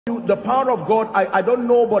The power of God, I don't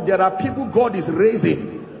know, but there are people God is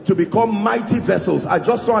raising to become mighty vessels. I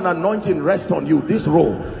just saw an anointing rest on you, this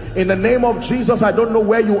role. In the name of Jesus, I don't know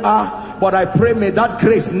where you are, but I pray may that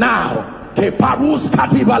grace now, let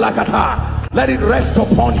it rest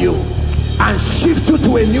upon you and shift you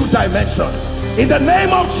to a new dimension. In the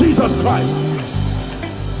name of Jesus Christ.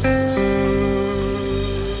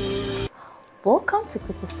 Welcome to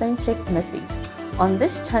Christocentric Message. On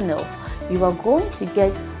this channel, you are going to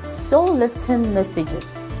get soul-lifting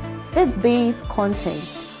messages, faith-based content,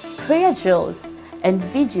 prayer drills, and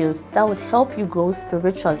videos that would help you grow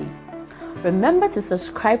spiritually. Remember to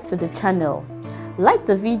subscribe to the channel, like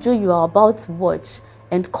the video you are about to watch,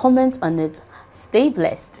 and comment on it. Stay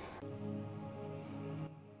blessed.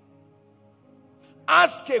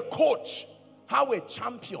 Ask a coach how a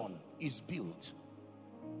champion is built.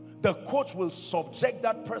 The coach will subject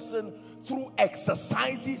that person through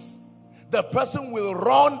exercises. The person will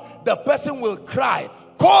run, the person will cry,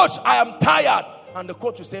 "Coach, I am tired." And the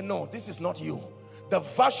coach will say, "No, this is not you. The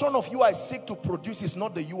version of you I seek to produce is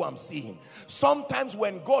not the you I'm seeing." Sometimes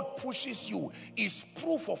when God pushes you, it's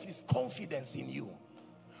proof of his confidence in you.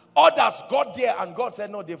 Others got there and God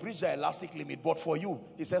said, "No, they've reached their elastic limit." But for you,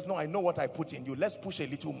 he says, "No, I know what I put in you. Let's push a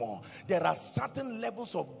little more." There are certain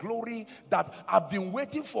levels of glory that I've been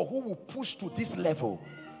waiting for. Who will push to this level?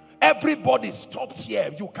 Everybody stopped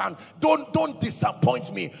here. You can, don't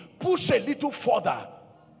disappoint me. Push a little further.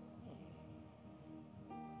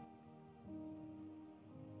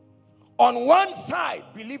 On one side,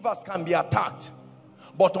 believers can be attacked.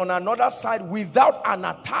 But on another side, without an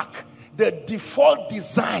attack, the default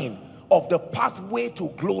design of the pathway to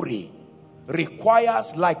glory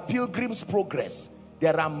requires, like Pilgrim's Progress,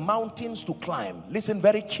 there are mountains to climb. Listen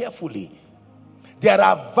very carefully. There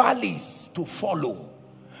are valleys to follow.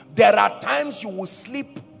 There are times you will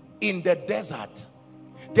sleep in the desert.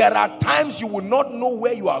 There are times you will not know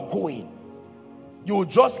where you are going. You will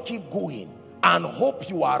just keep going and hope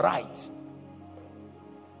you are right.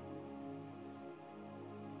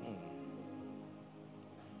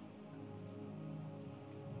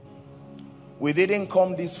 We didn't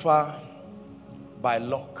come this far by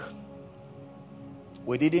luck.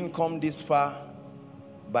 We didn't come this far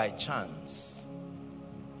by chance.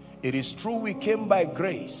 It is true we came by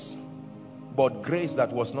grace, but grace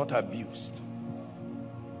that was not abused.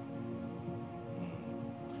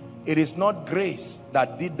 It is not grace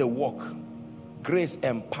that did the work. Grace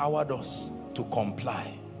empowered us to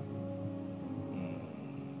comply.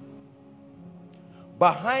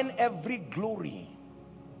 Behind every glory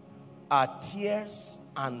are tears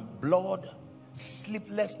and blood,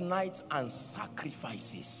 sleepless nights and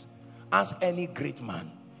sacrifices. Ask any great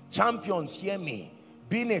man. Champions, hear me.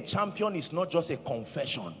 Being a champion is not just a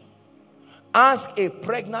confession. Ask a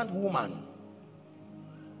pregnant woman.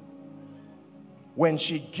 When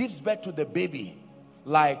she gives birth to the baby,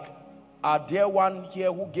 like our dear one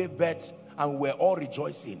here who gave birth and we're all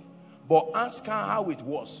rejoicing. But ask her how it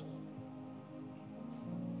was.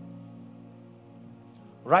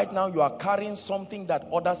 Right now you are carrying something that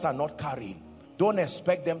others are not carrying. Don't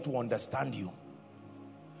expect them to understand you.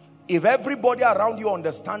 If everybody around you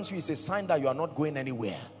understands you, it's a sign that you are not going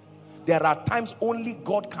anywhere. There are times only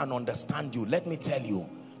God can understand you. Let me tell you,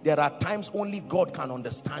 there are times only God can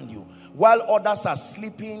understand you. While others are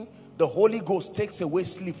sleeping, the Holy Ghost takes away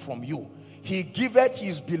sleep from you. He giveth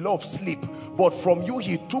his beloved sleep, but from you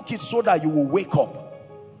he took it so that you will wake up.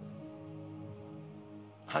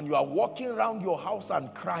 And you are walking around your house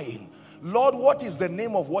and crying, "Lord, what is the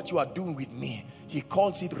name of what you are doing with me?" He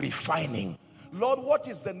calls it refining. "Lord, what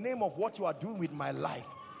is the name of what you are doing with my life?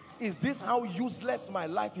 Is this how useless my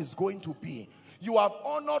life is going to be? You have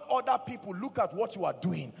honored other people. Look at what you are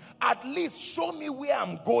doing. At least show me where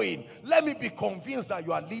I'm going. Let me be convinced that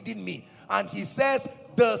you are leading me." And he says,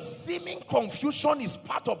 the seeming confusion is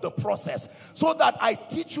part of the process, so that I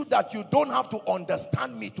teach you that you don't have to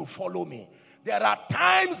understand me to follow me. There are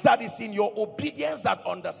times that it's in your obedience that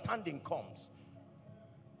understanding comes.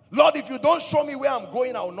 "Lord, if you don't show me where I'm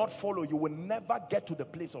going, I will not follow." You will never get to the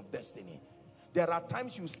place of destiny. There are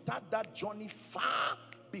times you start that journey far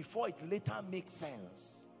before it later makes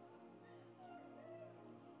sense.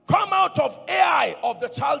 Come out of Ai of the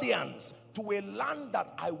Chaldeans to a land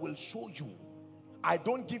that I will show you. I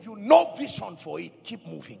don't give you no vision for it. Keep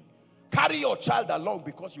moving. Carry your child along,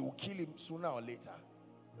 because you will kill him sooner or later.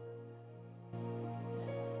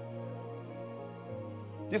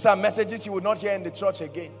 These are messages you will not hear in the church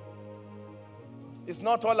again. It's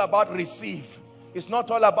not all about receive. It's not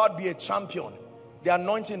all about be a champion. The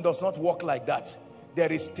anointing does not work like that.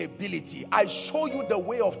 There is stability. I show you the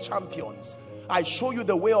way of champions. I show you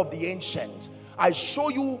the way of the ancient. I show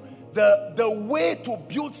you the way to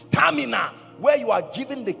build stamina, where you are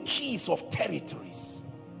given the keys of territories.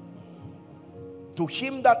 To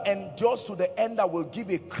him that endures to the end, I will give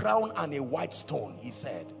a crown and a white stone, he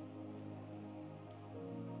said.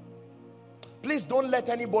 Please don't let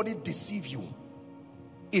anybody deceive you.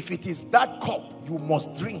 If it is that cup, you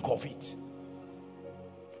must drink of it.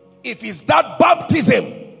 If it's that baptism,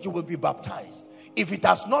 you will be baptized. If it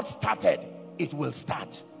has not started, it will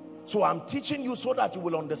start. So I'm teaching you so that you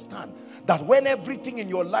will understand that when everything in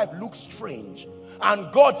your life looks strange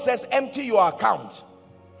and God says empty your account.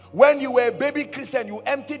 When you were a baby Christian, you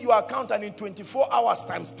emptied your account and in 24 hours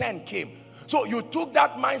times 10 came. So you took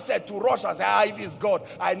that mindset to rush and say, if it's God,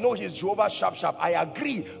 I know he's Jehovah sharp sharp. I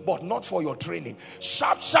agree, but not for your training.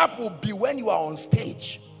 Sharp sharp will be when you are on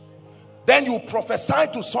stage. Then you prophesy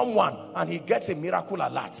to someone and he gets a miracle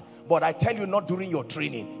alert. But I tell you, not during your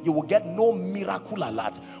training. You will get no miracle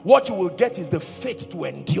alert. What you will get is the faith to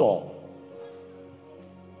endure.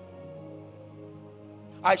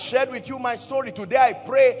 I shared with you my story. Today I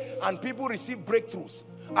pray and people receive breakthroughs.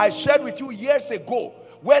 I shared with you years ago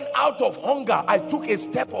when out of hunger I took a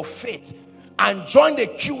step of faith and joined a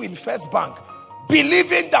queue in First Bank,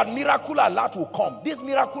 believing that miracle alert will come. This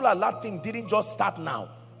miracle alert thing didn't just start now.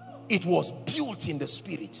 It was built in the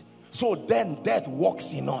spirit. So then death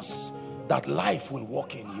walks in us, that life will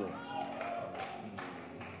walk in you.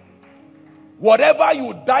 Whatever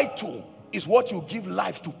you die to is what you give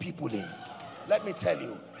life to people in. Let me tell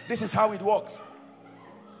you, this is how it works.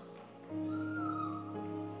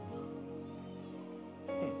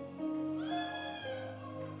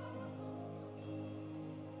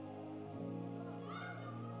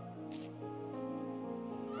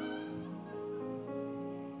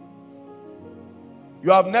 You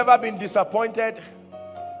have never been disappointed.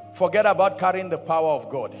 Forget about carrying the power of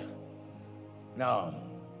God. No,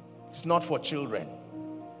 it's not for children.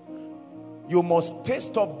 You must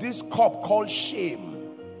taste of this cup called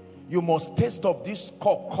shame. You must taste of this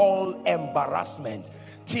cup called embarrassment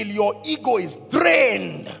till your ego is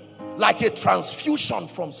drained like a transfusion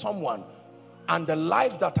from someone. And the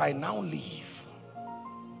life that I now live,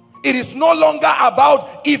 it is no longer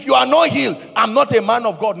about if you are not healed, I'm not a man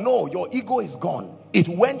of God. No, your ego is gone. It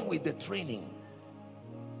went with the training.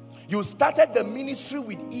 You started the ministry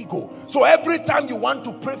with ego. So every time you want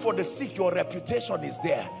to pray for the sick, your reputation is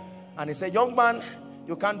there. And he said, young man,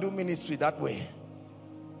 you can't do ministry that way.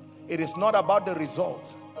 It is not about the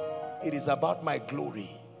result. It is about my glory.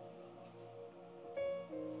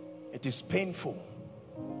 It is painful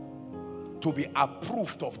to be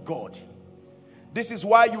approved of God. This is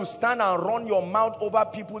why you stand and run your mouth over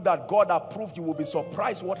people that God approved. You will be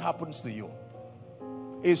surprised what happens to you.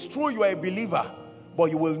 It's true you are a believer,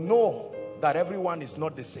 but you will know that everyone is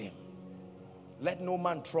not the same. Let no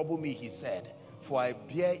man trouble me, he said, for I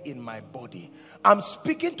bear in my body. I'm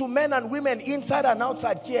speaking to men and women inside and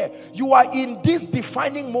outside here. You are in these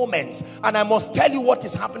defining moments, and I must tell you what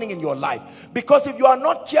is happening in your life. Because if you are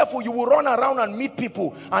not careful, you will run around and meet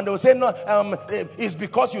people and they will say, no, it's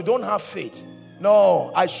because you don't have faith.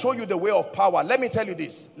 No, I show you the way of power. Let me tell you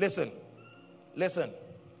this. Listen.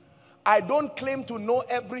 I don't claim to know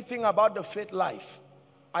everything about the faith life.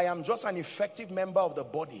 I am just an effective member of the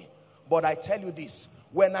body. But I tell you this,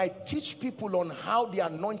 when I teach people on how the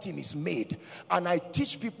anointing is made, and I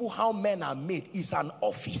teach people how men are made, it's an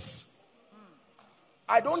office.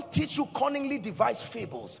 I don't teach you cunningly devised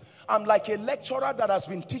fables. I'm like a lecturer that has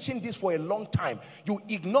been teaching this for a long time. You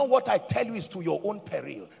ignore what I tell you is to your own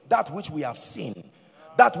peril. That which we have seen,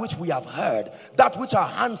 that which we have heard, that which our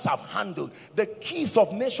hands have handled. The keys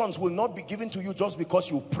of nations will not be given to you just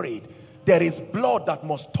because you prayed. There is blood that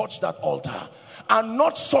must touch that altar. And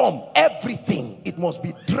not some, everything. It must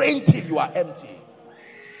be drained till you are empty.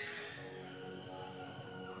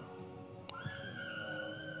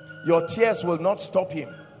 Your tears will not stop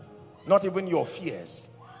him. Not even your fears.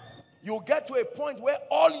 You get to a point where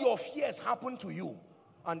all your fears happen to you,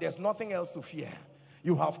 and there's nothing else to fear.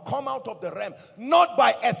 You have come out of the realm, not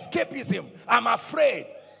by escapism. I'm afraid.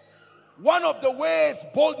 One of the ways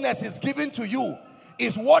boldness is given to you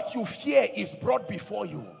is what you fear is brought before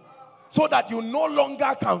you, so that you no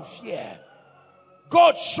longer can fear.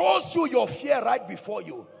 God shows you your fear right before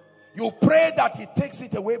you. You pray that he takes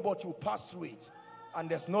it away, but you pass through it, and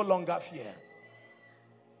there's no longer fear.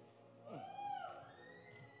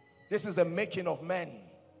 This is the making of men.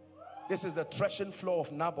 This is the threshing floor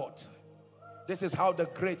of Naboth. This is how the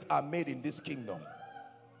great are made in this kingdom.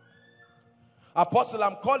 Apostle,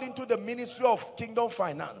 I'm called into the ministry of kingdom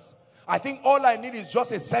finance. I think all I need is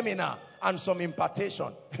just a seminar and some impartation.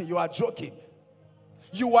 You are joking.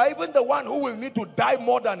 You are even the one who will need to die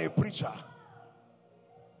more than a preacher.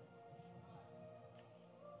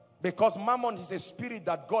 Because mammon is a spirit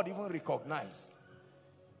that God even recognized.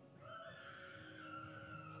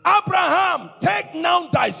 Abraham, take now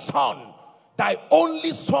thy son, thy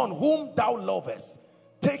only son whom thou lovest.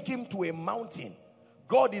 Take him to a mountain.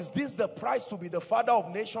 God, is this the price to be the father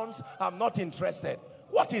of nations? I'm not interested.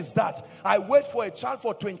 What is that? I wait for a child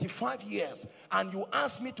for 25 years and you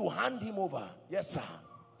ask me to hand him over. Yes, sir.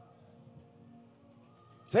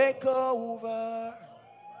 Take over.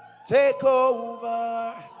 Take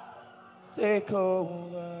over. Take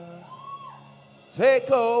over.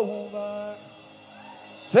 Take over.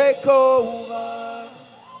 Take over.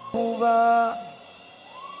 Over.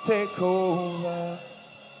 Take over.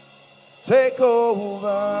 Take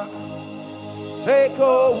over. Take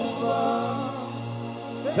over.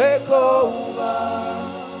 Take over.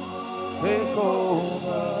 Take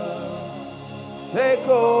over. Take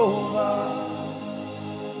over.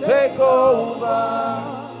 Take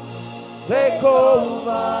over. Take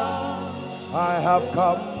over. I have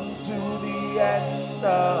come to the end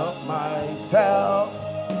of myself.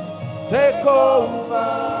 Take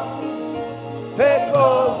over. Take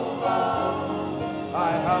over.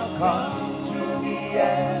 I have come to the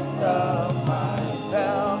end of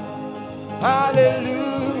myself.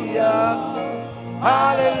 Hallelujah.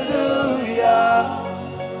 Hallelujah.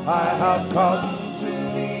 I have come to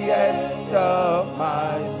the end of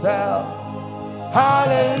myself.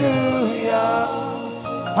 Hallelujah.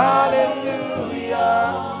 Hallelujah.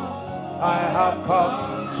 I have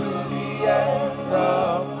come to the end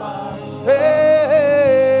of myself.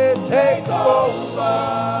 Hey, take over.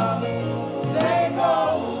 Take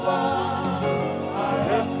over. I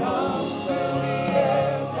have come to the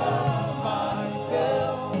end of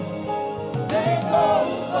myself. Take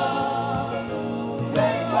over.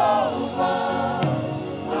 Take over.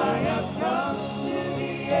 I have come to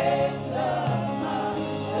the end of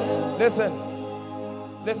myself.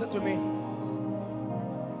 Listen to me.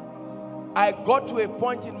 I got to a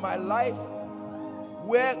point in my life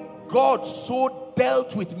where God so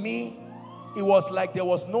dealt with me, it was like there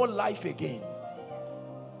was no life again.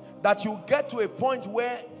 That you get to a point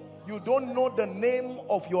where you don't know the name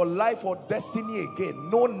of your life or destiny again.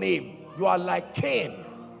 No name. You are like Cain.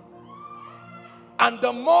 And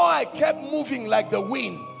the more I kept moving like the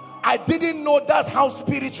wind, I didn't know that's how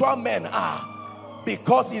spiritual men are.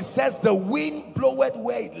 Because it says the wind bloweth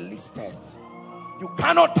where it listeth. You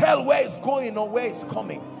cannot tell where it's going or where it's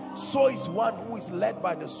coming. So is one who is led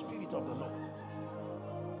by the Spirit of the Lord.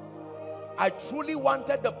 I truly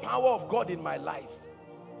wanted the power of God in my life.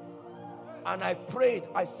 And I prayed.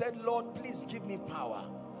 I said, Lord, please give me power.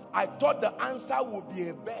 I thought the answer would be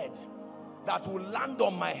a bed that will land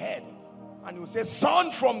on my head. And you say,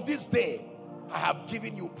 son, from this day, I have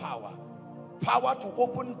given you power. Power to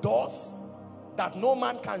open doors that no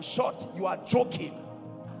man can shut. You are joking.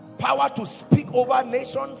 Power to speak over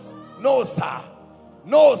nations? No, sir.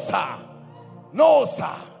 No, sir. No,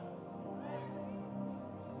 sir.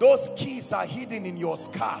 Those keys are hidden in your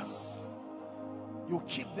scars. You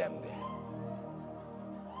keep them there.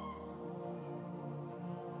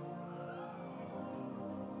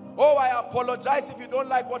 Oh, I apologize if you don't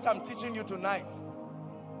like what I'm teaching you tonight.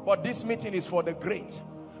 But this meeting is for the great.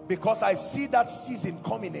 Because I see that season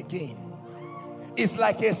coming again. It's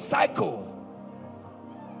like a cycle.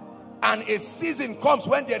 And a season comes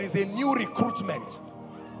when there is a new recruitment.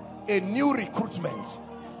 A new recruitment.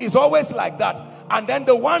 It's always like that. And then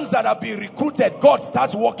the ones that are being recruited, God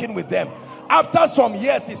starts working with them. After some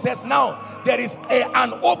years, he says, now there is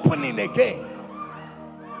an opening again.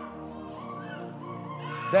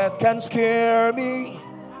 That can scare me.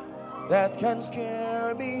 That can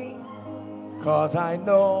scare me. 'Cause I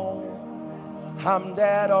know I'm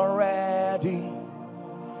dead already.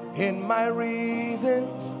 In my reason,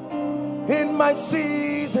 in my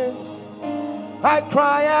seasons, I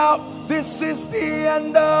cry out, this is the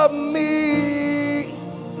end of me.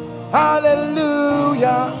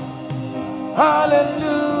 Hallelujah.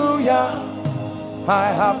 Hallelujah. I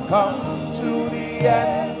have come to the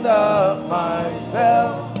end of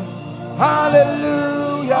myself.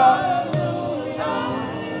 Hallelujah.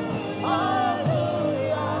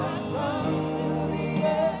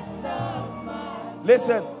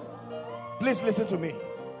 Listen, please listen to me.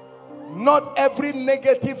 Not every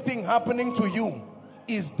negative thing happening to you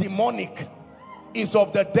is demonic, is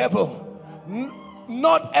of the devil.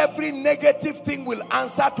 Not every negative thing will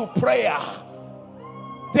answer to prayer.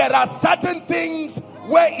 There are certain things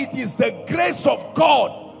where it is the grace of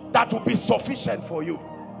God that will be sufficient for you.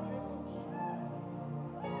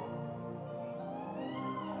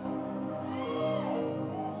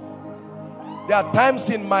 There are times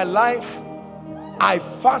in my life I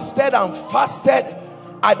fasted and fasted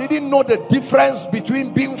I didn't know the difference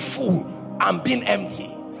between being full and being empty.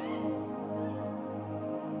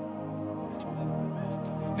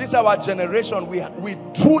 This is our generation. We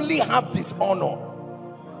truly have dishonor.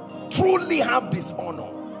 Truly have dishonor.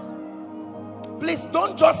 Please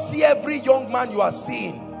don't just see every young man you are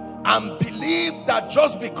seeing and believe that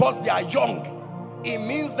just because they are young, it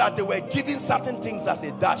means that they were given certain things as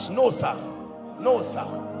a dash. No, sir. No, sir.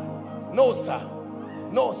 No, sir.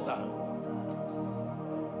 No, sir.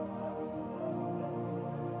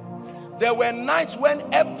 There were nights when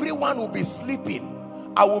everyone would be sleeping.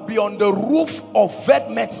 I would be on the roof of vet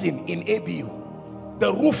medicine in ABU.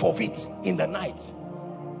 The roof of it in the night.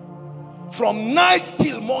 From night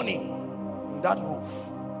till morning. That roof,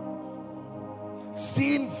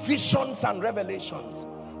 seeing visions and revelations,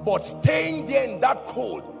 but staying there in that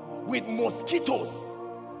cold with mosquitoes.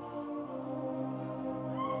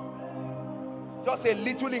 Just a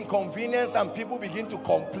little inconvenience and people begin to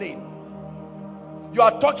complain. You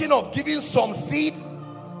are talking of giving some seed.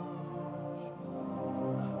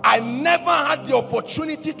 I never had the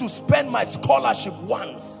opportunity to spend my scholarship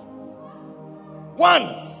once.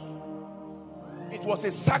 It was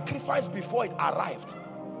a sacrifice before it arrived.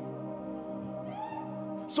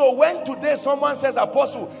 So when today someone says,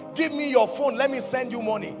 Apostle, give me your phone, let me send you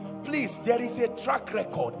money. Please, there is a track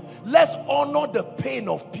record. Let's honor the pain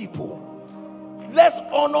of people. Let's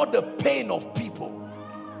honor the pain of people.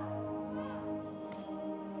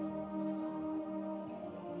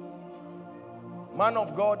 Man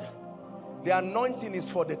of God, the anointing is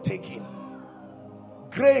for the taking.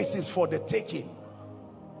 Grace is for the taking.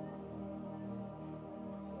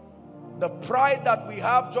 The pride that we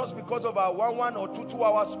have just because of our 1 or 2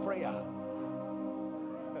 hours prayer.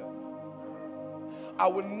 I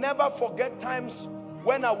will never forget times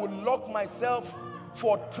when I would lock myself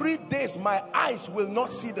for 3 days. My eyes will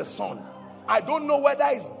not see the sun. I don't know whether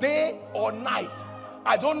it's day or night.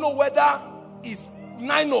 I don't know whether it's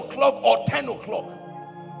 9 o'clock or 10 o'clock.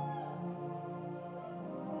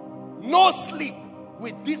 No sleep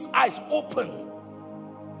with these eyes open.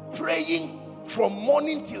 Praying from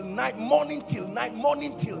morning till night, morning till night,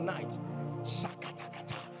 morning till night.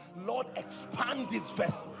 Lord, expand this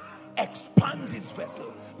vessel. Expand this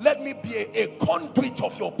vessel. Let me be a conduit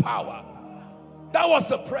of your power. That was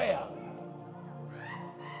the prayer.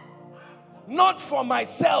 Not for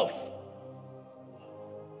myself.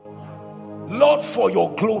 Lord, for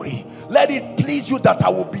your glory. Let it please you that I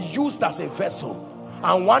will be used as a vessel.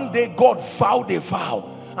 And one day God vowed a vow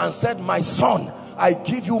and said, my son, I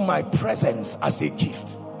give you my presence as a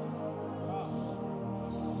gift.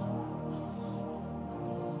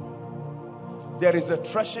 There is a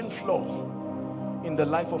threshing floor in the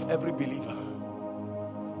life of every believer.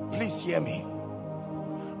 Please hear me.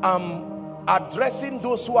 I'm addressing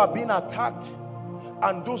those who are being attacked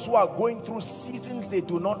and those who are going through seasons they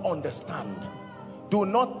do not understand. Do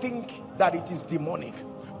not think that it is demonic.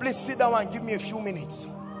 Please sit down and give me a few minutes.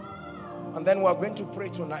 And then we are going to pray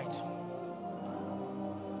tonight.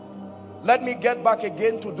 Let me get back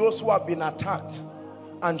again to those who have been attacked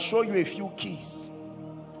and show you a few keys.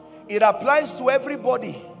 It applies to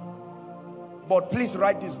everybody, but please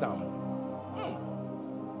write this down.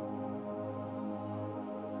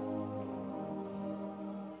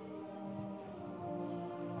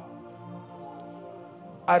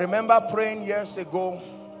 I remember praying years ago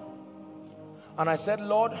and I said,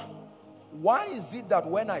 Lord, why is it that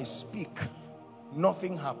when I speak,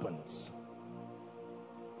 nothing happens?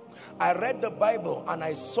 I read the Bible and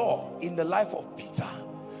I saw in the life of Peter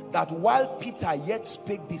that while Peter yet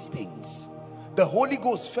spake these things, the Holy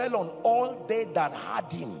Ghost fell on all they that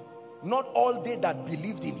heard him, not all they that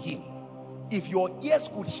believed in him. If your ears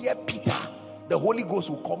could hear Peter, the Holy Ghost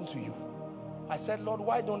will come to you. I said, Lord,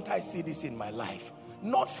 why don't I see this in my life?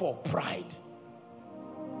 Not for pride.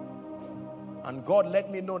 And God let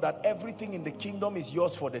me know that everything in the kingdom is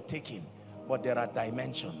yours for the taking, but there are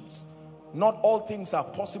dimensions. Not all things are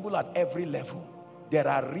possible at every level. There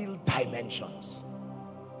are real dimensions.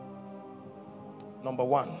 Number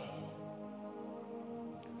one,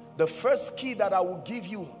 the first key that I will give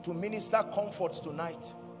you to minister comfort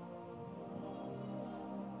tonight.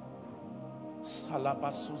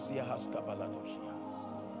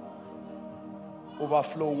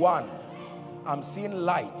 Overflow 1. I'm seeing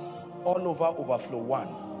lights all over overflow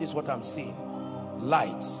 1. This is what I'm seeing.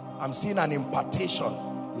 Lights. I'm seeing an impartation.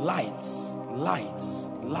 Lights, lights,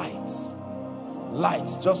 lights,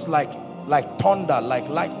 lights, just like thunder, like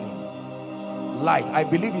lightning. Light. I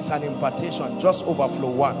believe it's an impartation. Just overflow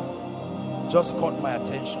 1. Just caught my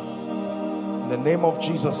attention. In the name of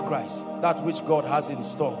Jesus Christ, that which God has in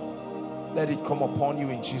store, let it come upon you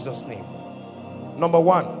in Jesus' name. Number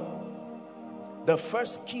one, the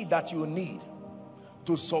first key that you need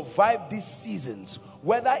to survive these seasons,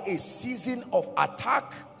 whether a season of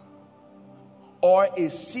attack or a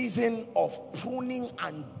season of pruning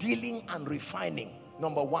and dealing and refining.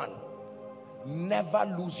 Number one, never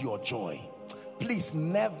lose your joy. Please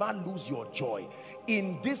never lose your joy.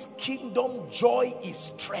 In this kingdom, joy is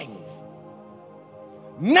strength.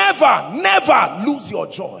 Never, never lose your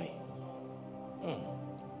joy.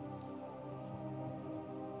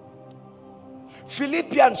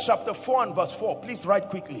 Philippians chapter 4 and verse 4. Please write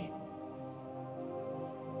quickly.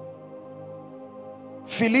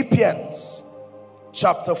 Philippians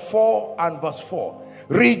chapter 4 and verse 4.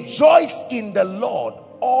 Rejoice in the Lord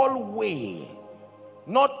always.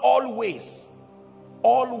 Not always.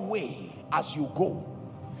 Always as you go.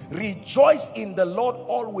 Rejoice in the Lord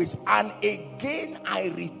always. And again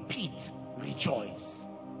I repeat, rejoice.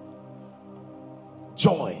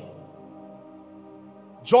 Joy.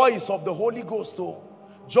 Joy is of the Holy Ghost too.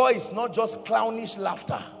 Joy is not just clownish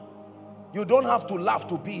laughter. You don't have to laugh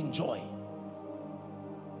to be in joy.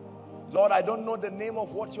 Lord, I don't know the name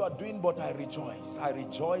of what you are doing, but I rejoice. I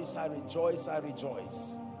rejoice, I rejoice, I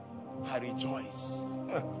rejoice. I rejoice.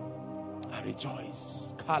 I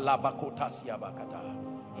rejoice.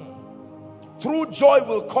 True joy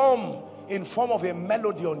will come in form of a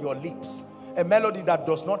melody on your lips. A melody that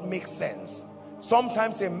does not make sense.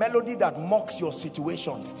 Sometimes a melody that mocks your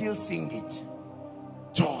situation. Still sing it.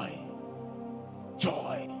 Joy.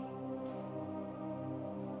 Joy.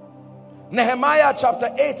 Nehemiah chapter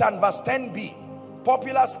 8 and verse 10b.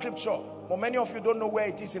 Popular scripture. But many of you don't know where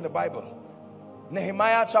it is in the Bible.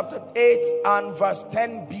 Nehemiah chapter 8 and verse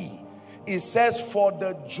 10b. It says, for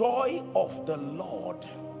the joy of the Lord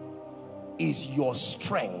is your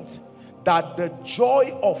strength. That the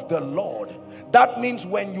joy of the Lord, that means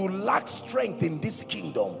when you lack strength in this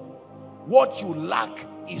kingdom, what you lack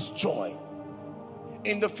is joy.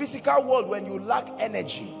 In the physical world, when you lack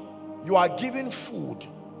energy, you are given food.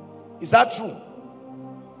 Is that true?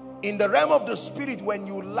 In the realm of the spirit, when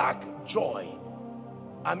you lack joy,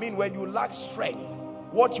 when you lack strength,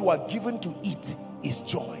 what you are given to eat is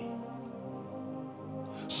joy.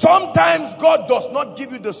 Sometimes God does not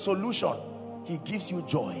give you the solution. He gives you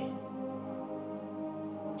joy.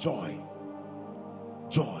 Joy.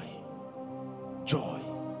 Joy. Joy.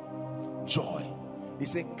 Joy. He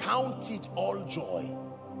said, count it all joy.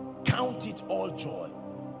 Count it all joy.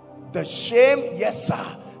 The shame, yes sir.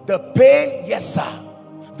 The pain, yes sir.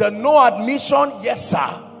 The no admission, yes sir.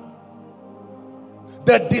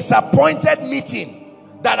 The disappointed meeting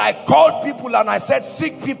that I called people and I said,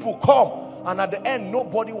 sick people come, and at the end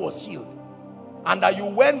nobody was healed. And that you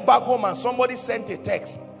went back home and somebody sent a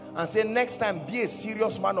text and said, next time be a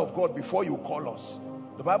serious man of God before you call us.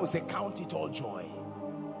 The Bible says, count it all joy.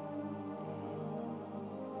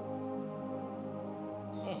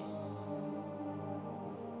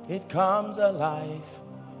 It comes alive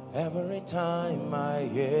every time I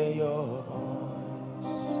hear your voice.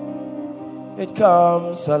 It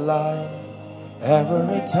comes alive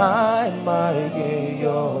every time I hear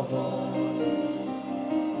your voice.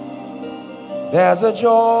 There's a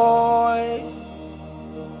joy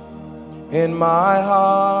in my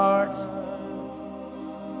heart,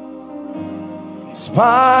 in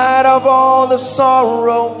spite of all the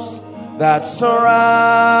sorrows that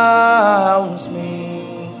surrounds me.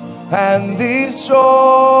 And this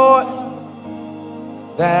joy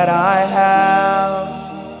that I have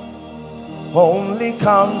only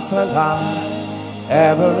comes alive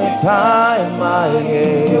every time I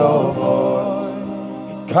hear your voice.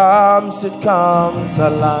 It comes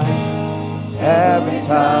alive every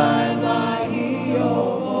time I hear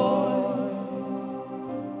your voice.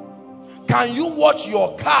 Can you watch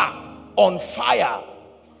your car on fire?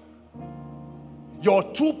 Your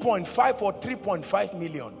 2.5 or 3.5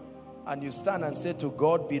 million. And you stand and say, to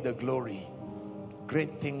God be the glory.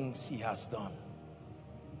 Great things he has done.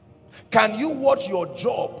 Can you watch your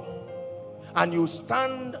job and you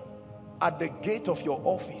stand at the gate of your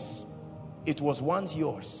office? It was once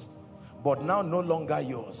yours, but now no longer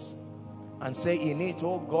yours. And say in it,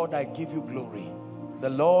 oh God, I give you glory. The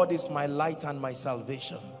Lord is my light and my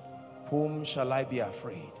salvation. Whom shall I be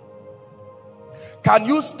afraid? Can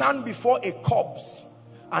you stand before a corpse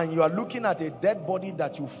and you are looking at a dead body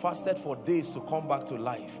that you fasted for days to come back to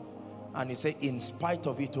life, and you say, in spite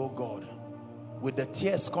of it, oh God, with the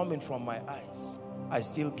tears coming from my eyes, I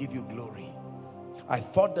still give you glory. I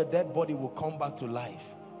thought the dead body would come back to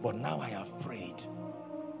life, but now I have prayed.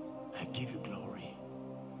 I give you glory.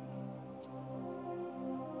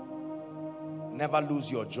 Never lose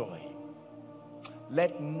your joy.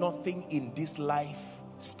 Let nothing in this life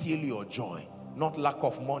steal your joy. not lack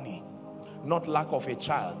of money, not lack of a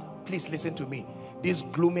child. Please listen to me. This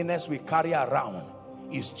gloominess we carry around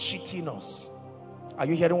is cheating us. Are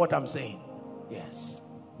you hearing what I'm saying? Yes.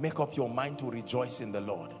 Make up your mind to rejoice in the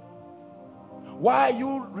Lord. Why are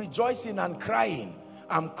you rejoicing and crying?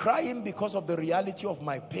 I'm crying because of the reality of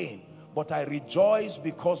my pain, but I rejoice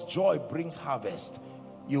because joy brings harvest.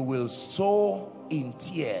 You will sow in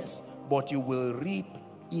tears, but you will reap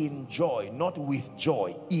in joy. Not with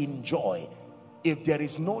joy, in joy. If there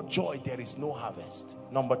is no joy, there is no harvest.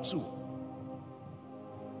 Number 2.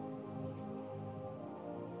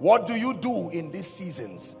 What do you do in these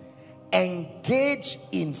seasons? Engage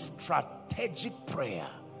in strategic prayer.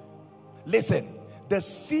 Listen, the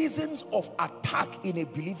seasons of attack in a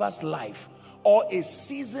believer's life, or a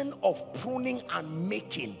season of pruning and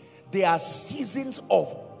making, they are seasons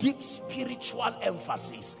of deep spiritual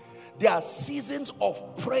emphasis. They are seasons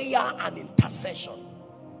of prayer and intercession.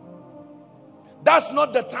 That's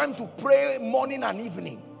not the time to pray morning and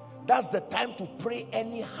evening. That's the time to pray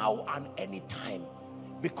anyhow and anytime,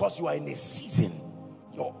 because you are in a season.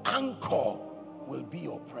 Your anchor will be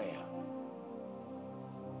your prayer.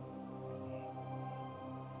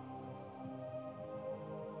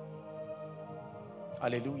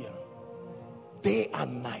 Hallelujah. Day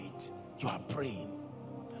and night you are praying.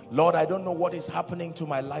 Lord, I don't know what is happening to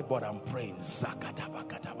my life, but I'm praying.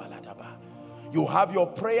 You have your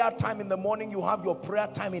prayer time in the morning, you have your prayer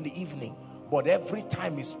time in the evening, but every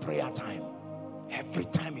time is prayer time. Every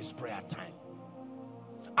time is prayer time.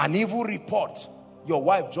 An evil report: your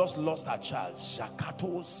wife just lost her child.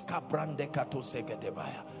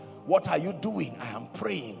 What are you doing? I am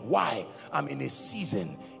praying. Why? I'm in a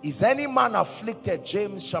season. Is any man afflicted?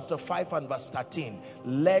 James chapter 5 and verse 13.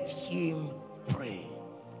 Let him pray.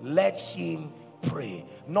 Let him pray.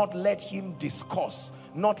 Not let him discuss.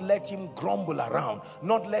 Not let him grumble around.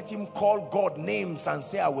 Not let him call God names and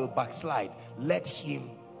say, I will backslide. Let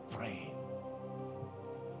him pray.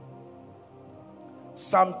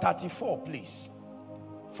 Psalm 34, please.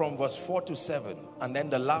 From verse 4 to 7. And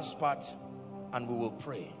then the last part, and we will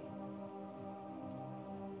pray.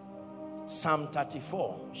 Psalm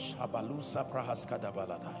 34.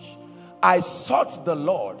 I sought the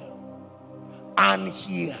Lord, and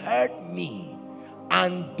he heard me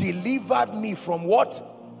and delivered me from what?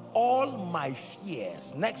 All my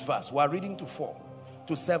fears. Next verse, we are reading to 4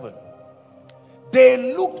 to 7.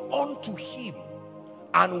 They looked unto him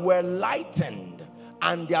and were lightened,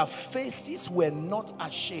 and their faces were not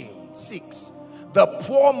ashamed. 6. The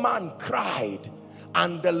poor man cried,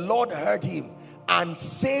 and the Lord heard him and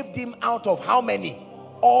saved him out of how many?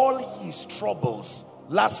 All his troubles.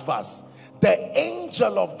 Last verse. The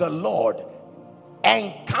angel of the Lord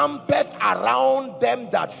encampeth around them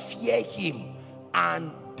that fear him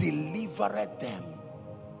and delivereth them.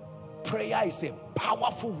 Prayer is a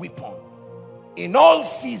powerful weapon in all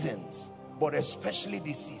seasons, but especially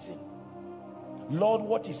this season. Lord,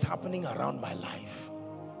 what is happening around my life?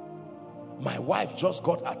 My wife just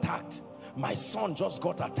got attacked. My son just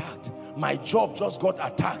got attacked. My job just got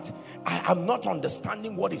attacked. I am not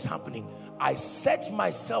understanding what is happening. I set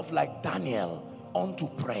myself like Daniel unto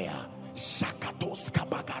prayer.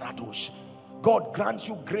 God grants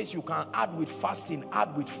you grace. You can add with fasting.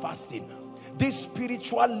 Add with fasting. This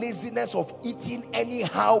spiritual laziness of eating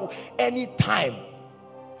anyhow, anytime.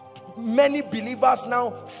 Many believers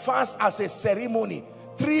now fast as a ceremony.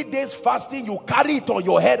 3 days fasting, you carry it on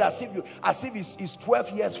your head as if it's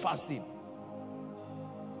 12 years fasting.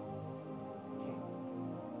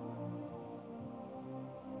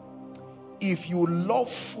 If you love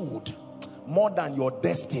food more than your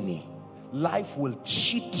destiny, life will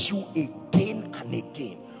cheat you again and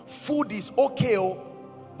again. Food is okay,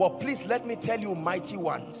 but please let me tell you, mighty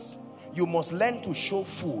ones, you must learn to show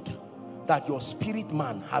food that your spirit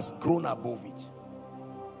man has grown above it.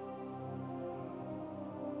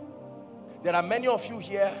 There are many of you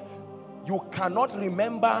here, you cannot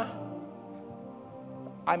remember.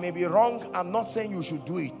 I may be wrong. I'm not saying you should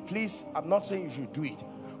do it. Please, I'm not saying you should do it.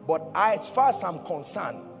 But as far as I'm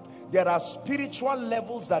concerned, there are spiritual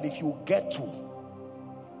levels that if you get to,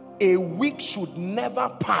 a week should never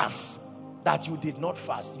pass that you did not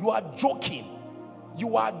fast. You are joking.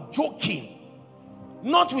 You are joking.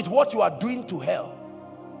 Not with what you are doing to hell.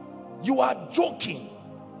 You are joking.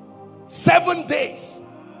 7 days.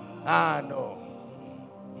 Ah, no.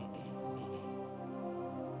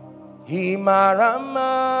 Himarama.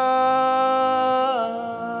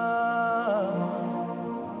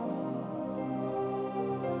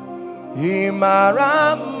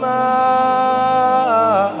 Himarama.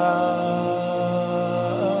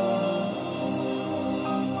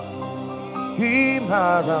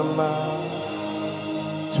 Himarama.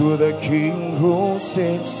 to the King who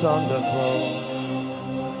sits on the throne.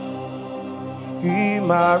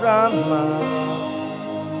 Imarama,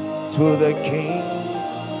 to the King.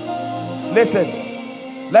 Listen,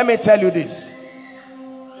 let me tell you this.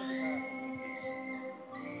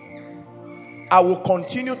 I will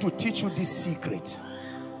continue to teach you this secret.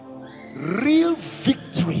 Real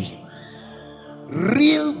victory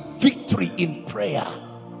in prayer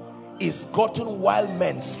is gotten while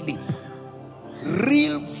men sleep.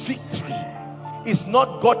 Real victory is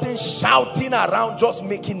not gotten shouting around, just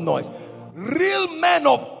making noise. Real men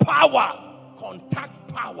of power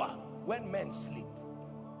contact power when men sleep.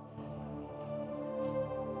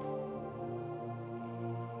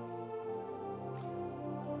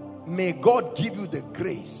 May God give you the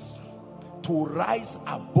grace to rise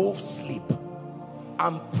above sleep.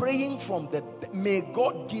 I'm praying from the, may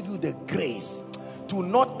God give you the grace to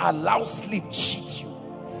not allow sleep cheat you.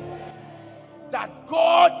 That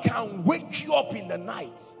God can wake you up in the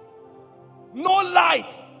night. No light,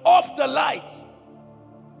 off the light.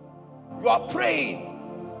 You are praying.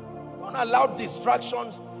 Don't allow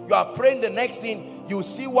distractions. You are praying, the next thing, you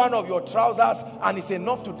see one of your trousers and it's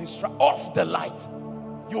enough to distract. Off the light.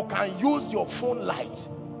 You can use your phone light.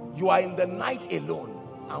 You are in the night alone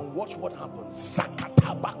and watch what happens.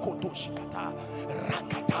 Sakata bakoto shikata,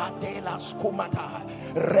 rakata dela skomata,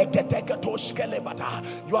 regetegato shkelebata.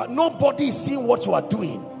 You are, nobody is seeing what you are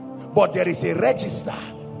doing, but there is a register.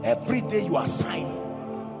 Every day you are signing.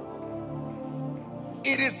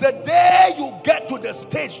 It is the day you get to the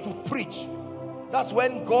stage to preach. That's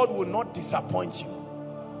when God will not disappoint you.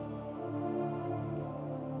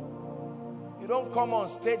 You don't come on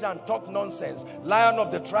stage and talk nonsense. Lion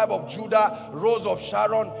of the tribe of Judah, Rose of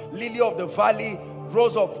Sharon, Lily of the Valley,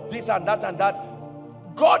 Rose of this and that and that.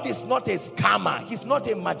 God is not a scammer. He's not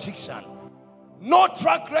a magician. No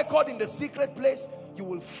track record in the secret place. You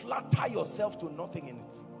will flatter yourself to nothing in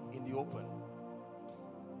the open.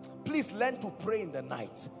 Please learn to pray in the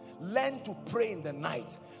night. Learn to pray in the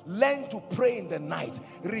night. Learn to pray in the night.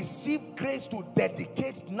 Receive grace to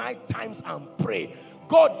dedicate night times and pray.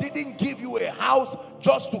 God didn't give you a house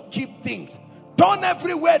just to keep things. Turn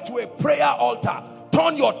everywhere to a prayer altar.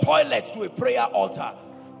 Turn your toilet to a prayer altar.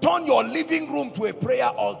 Turn your living room to a prayer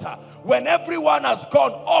altar. When everyone has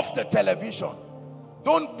gone off the television,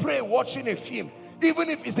 don't pray watching a film. Even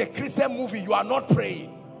if it's a Christian movie, you are not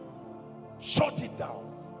praying. Shut it down.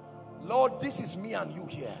 Lord, this is me and you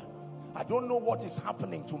here. I don't know what is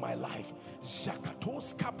happening to my life.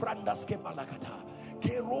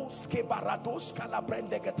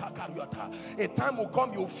 A time will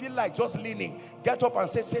come, you'll feel like just leaning. Get up and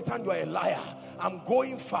say, Satan, you are a liar. I'm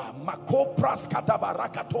going far.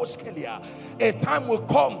 A time will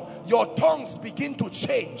come, your tongues begin to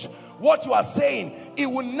change. What you are saying, it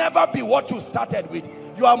will never be what you started with.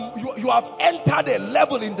 You have entered a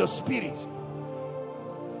level in the spirit.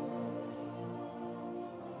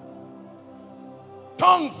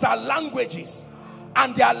 Tongues are languages,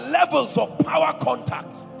 and there are levels of power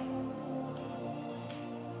contact.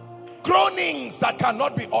 Groanings that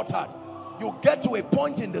cannot be uttered. You get to a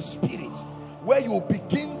point in the spirit where you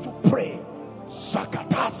begin to pray.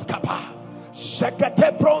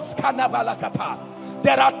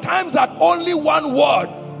 There are times that only one word,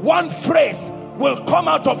 one phrase will come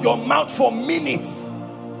out of your mouth for minutes.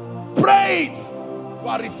 Pray it. You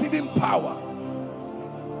are receiving power.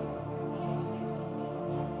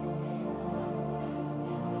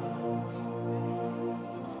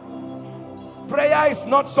 Prayer is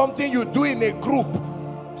not something you do in a group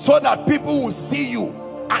so that people will see you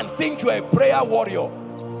and think you're a prayer warrior.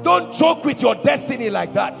 Don't joke with your destiny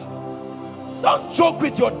like that. Don't joke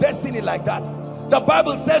with your destiny like that. The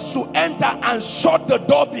Bible says to enter and shut the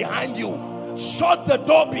door behind you. Shut the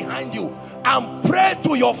door behind you and pray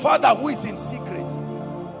to your Father who is in secret.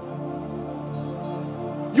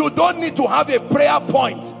 You don't need to have a prayer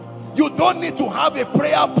point. You don't need to have a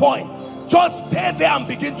prayer point. Just stay there and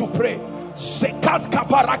begin to pray. Shekas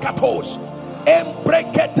kaparakatos,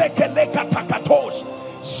 embreketekelekatakatos,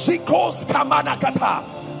 shikos kamanakata.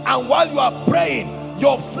 And while you are praying,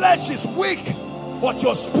 your flesh is weak, but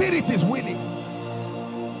your spirit is willing.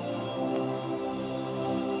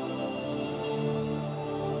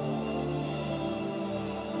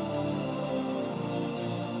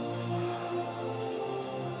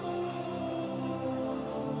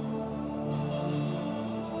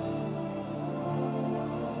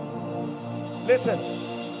 Listen,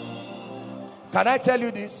 can I tell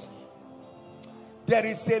you this? There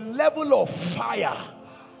is a level of fire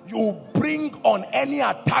you bring on any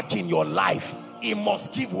attack in your life. It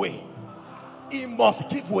must give way. It must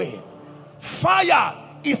give way. Fire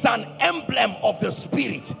is an emblem of the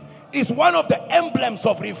Spirit. Is one of the emblems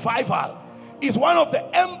of revival. Is one of the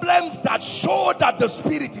emblems that show that the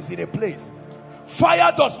Spirit is in a place.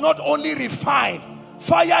 Fire does not only refine.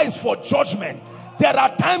 Fire is for judgment. There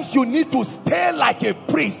are times you need to stay like a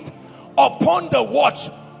priest upon the watch.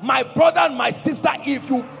 My brother and my sister, if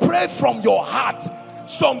you pray from your heart,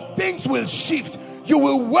 some things will shift. You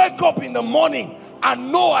will wake up in the morning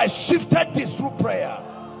and know I shifted this through prayer.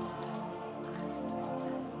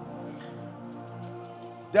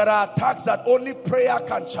 There are attacks that only prayer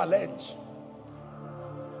can challenge.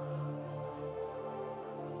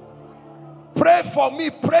 Pray for me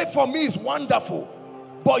is wonderful,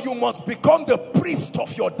 but you must become the priest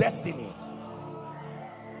of your destiny.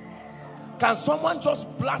 Can someone just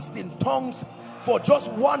blast in tongues for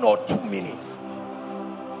just 1 or 2 minutes?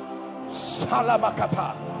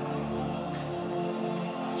 Salamakata.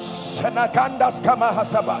 Senakandas kama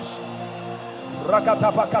hasabash.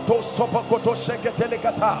 Rakatapakato sopokoto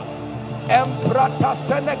sheketelekata. Emprata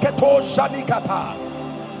seneketo shanikata.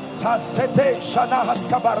 Tasete shana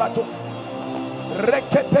haskabaratos.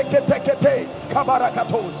 Reketeketekete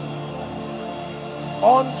skabarakatos.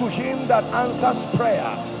 Unto him that answers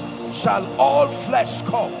prayer shall all flesh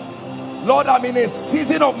come. Lord, I'm in a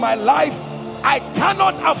season of my life I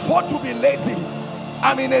cannot afford to be lazy.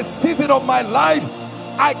 I'm in a season of my life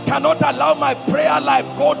I cannot allow my prayer life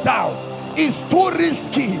go down. It's too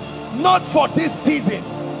risky. Not for this season.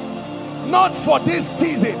 Not for this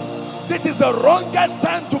season. This is the wrongest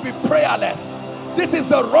time to be prayerless. This is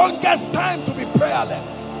the wrongest time to be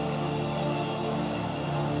prayerless.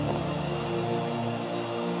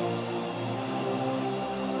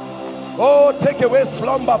 Oh, take away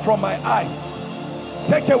slumber from my eyes.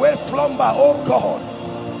 Take away slumber, oh God.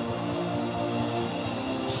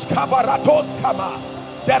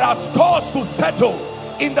 There are scores to settle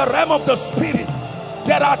in the realm of the Spirit.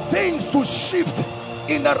 There are things to shift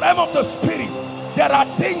in the realm of the Spirit. There are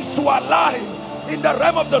things to align in the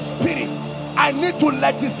realm of the Spirit. I need to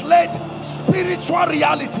legislate spiritual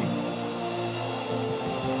realities.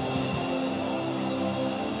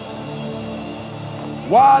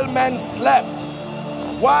 While men slept,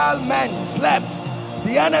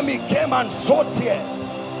 the enemy came and sowed tears.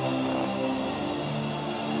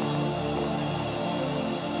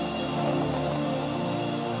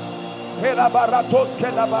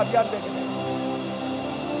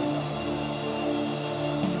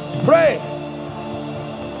 Pray.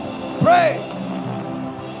 Pray.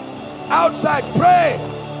 Outside, pray.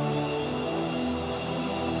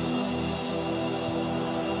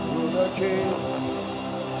 To the King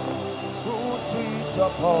who sits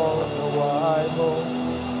upon the white horse.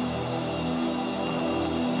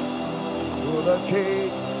 To the King,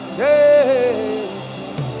 yes,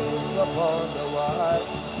 sits upon the white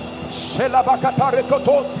horse. Shelabakatare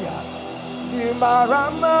kotosia.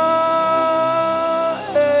 Imarama.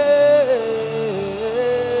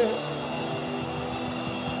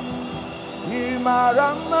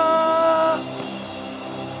 Imarama.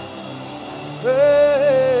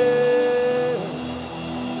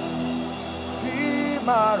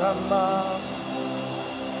 Imarama.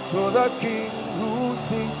 To the King who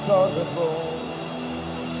sits on the throne.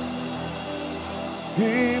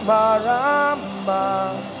 Imarama.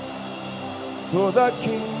 To the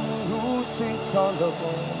King who sits on the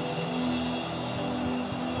throne.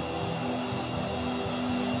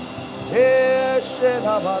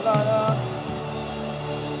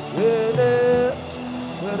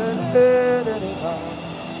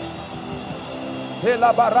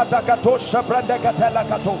 Hela barata katosha branda katela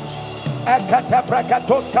katosh. Ekata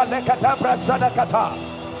brakatos kalekata brashana kata.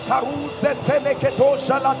 Karuse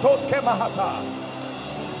seneketosha latoske mahasa.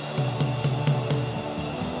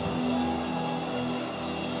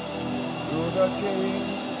 The King.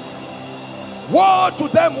 Woe to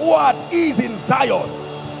them who are at ease in Zion.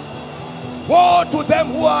 Woe to them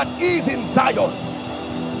who are at ease in Zion.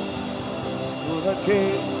 To the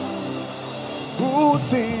King who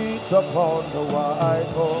sits upon the white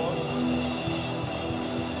horse.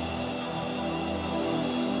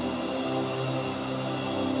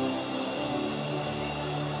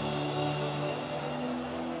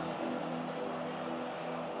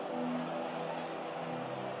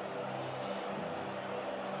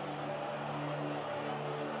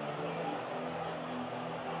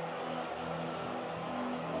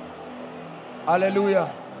 Hallelujah.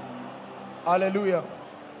 Hallelujah.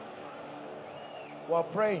 We're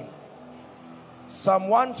praying. Psalm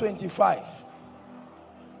 125.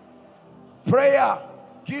 Prayer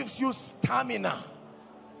gives you stamina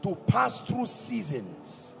to pass through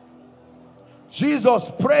seasons.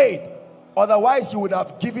 Jesus prayed, otherwise he would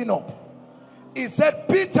have given up. He said,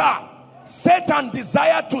 Peter, Satan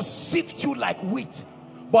desired to sift you like wheat,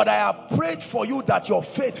 but I have prayed for you that your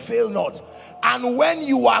faith fail not. And when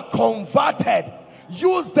you are converted,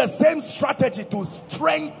 use the same strategy to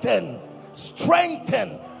strengthen.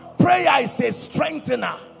 Prayer is a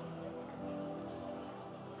strengthener.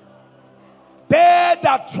 They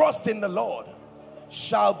that trust in the Lord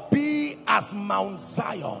shall be as Mount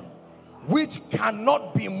Zion, which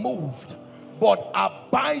cannot be moved, but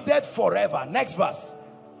abideth forever. Next verse.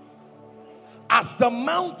 As the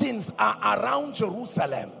mountains are around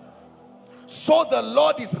Jerusalem, so the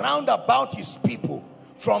Lord is round about his people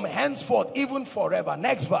from henceforth, even forever.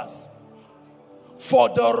 Next verse. For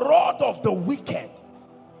the rod of the wicked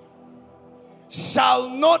shall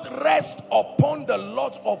not rest upon the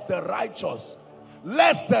lot of the righteous,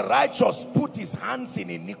 lest the righteous put his hands in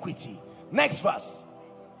iniquity. Next verse.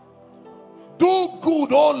 Do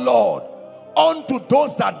good, O Lord, unto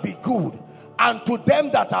those that be good, and to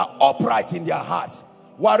them that are upright in their hearts.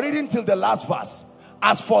 We're reading till the last verse.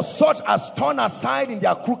 As for such as turn aside in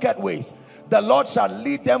their crooked ways, the Lord shall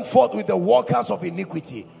lead them forth with the workers of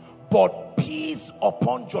iniquity. But peace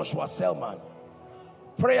upon Joshua Selman.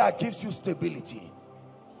 Prayer gives you stability.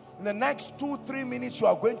 In the next 2-3 minutes, you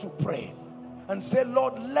are going to pray and say,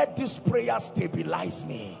 Lord, let this prayer stabilize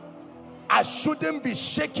me. I shouldn't be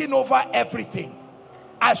shaking over everything.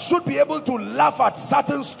 I should be able to laugh at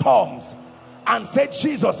certain storms and say,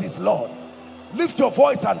 Jesus is Lord. Lift your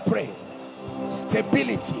voice and pray.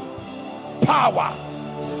 Stability, power,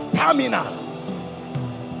 stamina.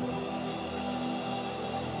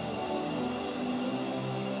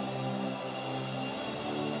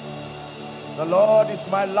 The Lord is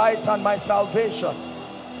my light and my salvation.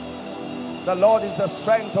 The Lord is the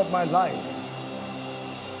strength of my life.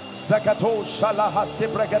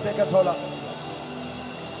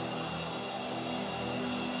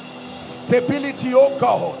 Stability, oh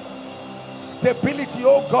God. Stability,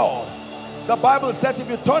 oh God. The Bible says if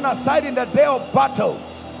you turn aside in the day of battle,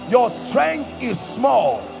 your strength is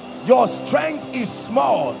small. Your strength is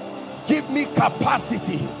small. Give me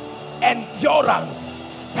capacity, endurance,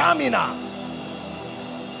 stamina.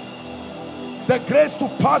 The grace to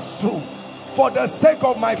pass through for the sake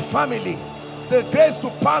of my family. The grace to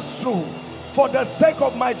pass through for the sake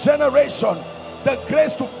of my generation. The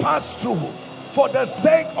grace to pass through for the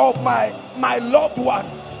sake of my loved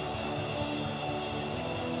ones.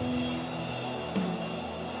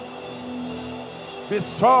 Be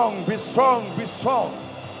strong, be strong, be strong.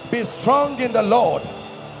 Be strong in the Lord.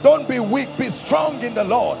 Don't be weak. Be strong in the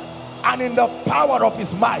Lord and in the power of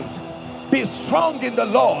his might. Be strong in the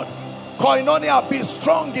Lord. Koinonia, be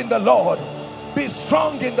strong in the Lord. Be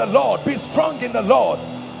strong in the Lord. Be strong in the Lord.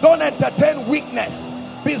 Don't entertain weakness.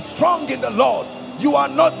 Be strong in the Lord. You are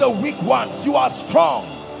not the weak ones. You are strong.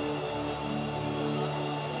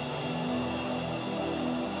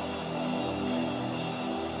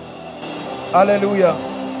 Hallelujah.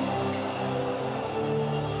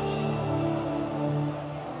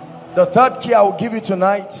 The third key I will give you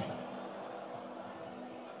tonight.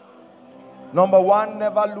 Number one,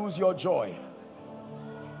 never lose your joy.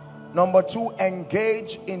 Number two,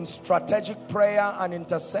 engage in strategic prayer and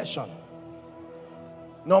intercession.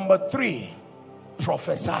 Number three,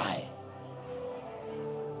 prophesy.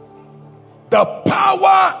 The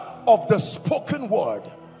power of the spoken word.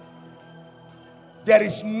 There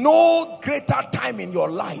is no greater time in your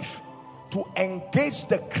life to engage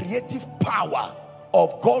the creative power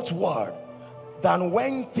of God's word than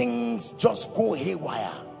when things just go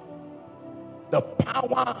haywire. The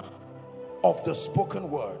power of the spoken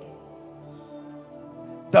word.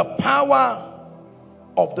 The power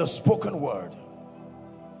of the spoken word.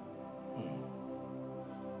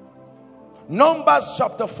 Numbers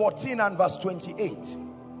chapter 14 and verse 28.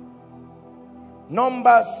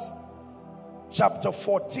 Numbers chapter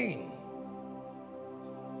 14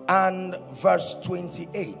 and verse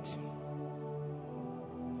 28.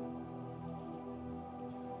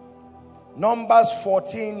 Numbers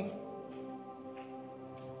 14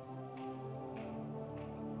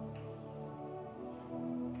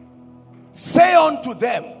 say unto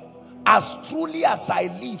them, as truly as I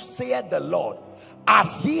live, saith the Lord,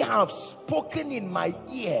 as ye have spoken in my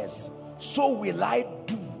ears, so will I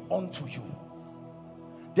do unto you.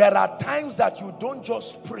 There are times that you don't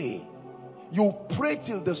just pray. You pray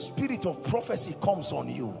till the spirit of prophecy comes on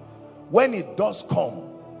you. When it does come,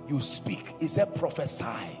 you speak. He said,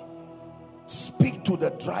 prophesy. Speak to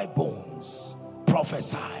the dry bones.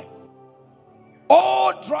 Prophesy.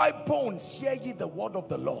 All dry bones, hear ye the word of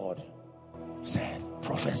the Lord. Said,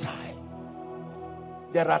 prophesy.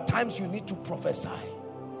 There are times you need to prophesy.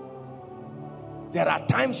 There are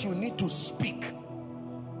times you need to speak.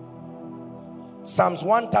 Psalms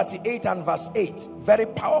 138 and verse 8, very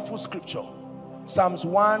powerful scripture. Psalms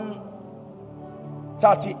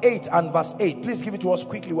 138 and verse 8. Please give it to us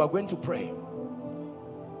quickly. We are going to pray.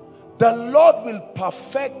 The Lord will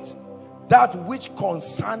perfect that which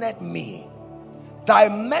concerneth me. Thy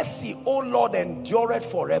mercy, O Lord,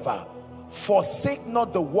 endureth forever. Forsake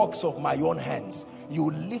not the works of my own hands.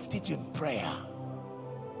 You lift it in prayer.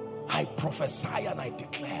 I prophesy and I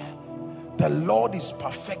declare, the Lord is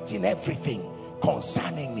perfecting everything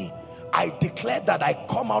concerning me. I declare that I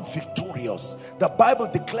come out victorious. The Bible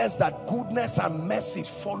declares that goodness and mercy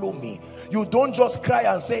follow me. You don't just cry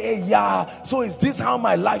and say, hey, yeah, so is this how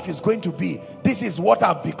my life is going to be? This is what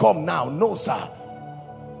I've become now. No, sir.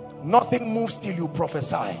 Nothing moves till you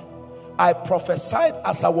prophesy. I prophesied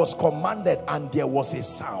as I was commanded, and there was a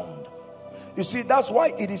sound. You see, that's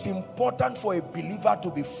why it is important for a believer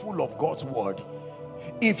to be full of God's word.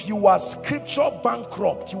 If you are scripture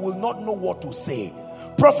bankrupt, you will not know what to say.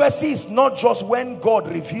 Prophecy is not just when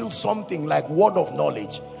God reveals something like word of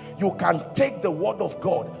knowledge. You can take the word of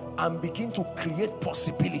God and begin to create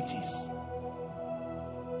possibilities.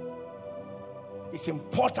 It's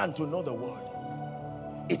important to know the word.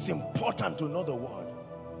 It's important to know the word.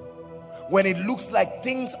 When it looks like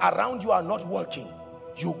things around you are not working,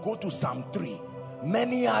 you go to Psalm 3.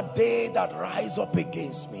 Many are they that rise up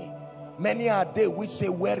against me. Many are they which say,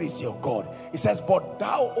 where is your God? It says, but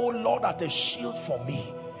thou, O Lord, art a shield for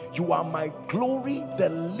me. You are my glory, the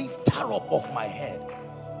lifter up of my head.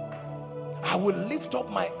 I will lift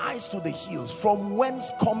up my eyes to the hills. From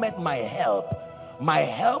whence cometh my help? My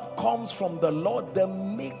help comes from the Lord, the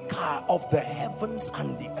maker of the heavens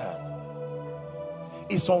and the earth.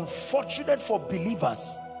 It's unfortunate for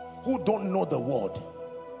believers who don't know the word.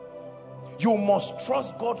 You must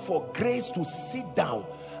trust God for grace to sit down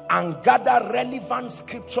and gather relevant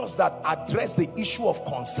scriptures that address the issue of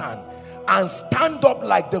concern, and stand up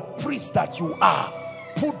like the priest that you are.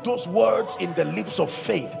 Put those words in the lips of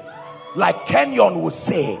faith, like Kenyon would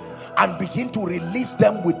say, and begin to release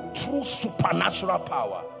them with true supernatural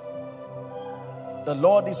power. The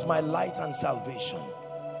Lord is my light and salvation.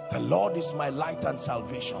 The Lord is my light and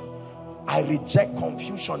salvation. I reject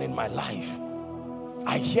confusion in my life.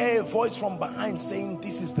 I hear a voice from behind saying,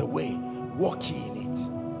 this is the way, walk ye in it.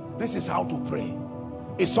 This is how to pray.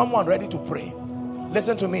 Is someone ready to pray?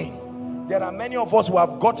 Listen to me. There are many of us who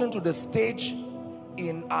have gotten to the stage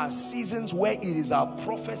in our seasons where it is our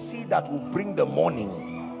prophecy that will bring the morning.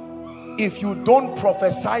 If you don't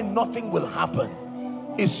prophesy, nothing will happen.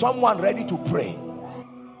 Is someone ready to pray?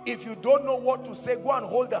 If you don't know what to say, go and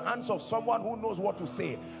hold the hands of someone who knows what to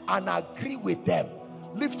say and agree with them.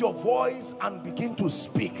 Lift your voice and begin to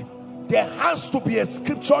speak. There has to be a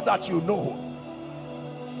scripture that you know.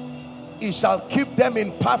 He shall keep them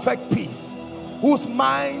in perfect peace, whose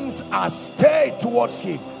minds are stayed towards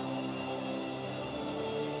him.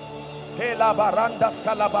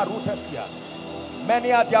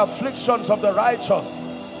 Many are the afflictions of the righteous,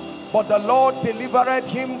 but the Lord delivered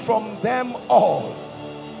him from them all.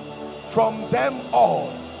 From them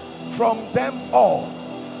all. From them all.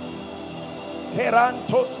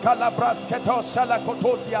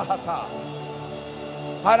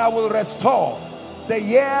 And I will restore the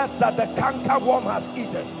years that the canker worm has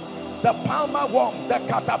eaten, the palmer worm, the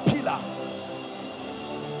caterpillar.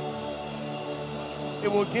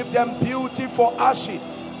 It will give them beauty for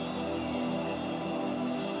ashes,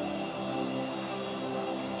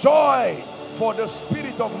 joy for the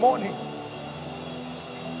spirit of mourning,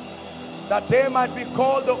 that they might be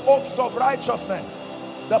called the oaks of righteousness,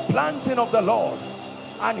 the planting of the Lord,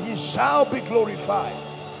 and he shall be glorified.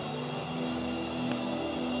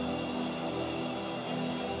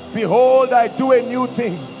 Behold, I do a new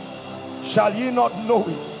thing. Shall ye not know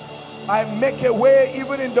it? I make a way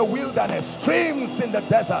even in the wilderness, streams in the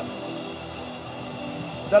desert.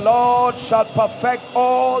 The Lord shall perfect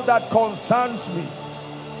all that concerns me.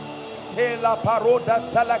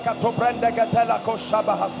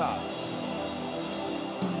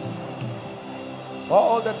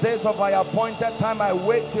 All the days of my appointed time, I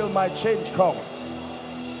wait till my change comes.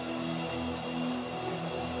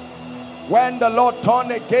 When the Lord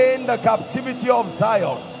turned again the captivity of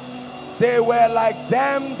Zion, they were like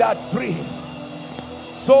them that dream.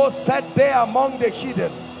 So said they among the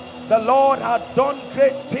hidden, the Lord hath done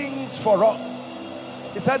great things for us.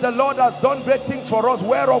 He said, the Lord has done great things for us,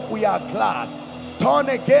 whereof we are glad. Turn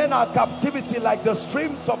again our captivity like the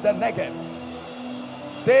streams of the Negev.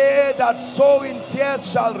 They that sow in tears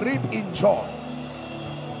shall reap in joy.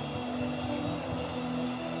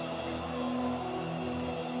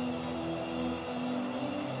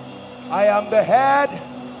 I am the head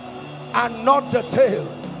and not the tail,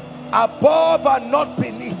 above and not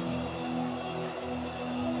beneath.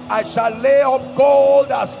 I shall lay up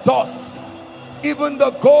gold as dust, even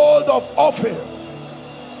the gold of Ophir.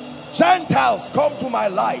 Gentiles, come to my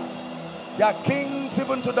light. They are kings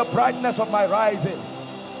even to the brightness of my rising.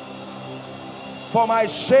 For my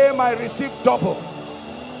shame I receive double.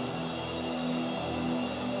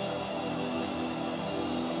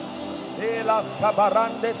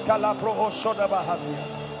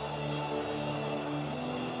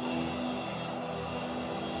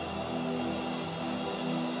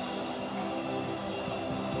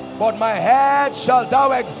 But my head shall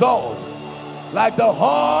thou exalt like the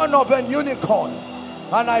horn of an unicorn,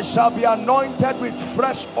 and I shall be anointed with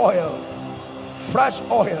fresh oil. Fresh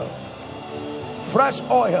oil. Fresh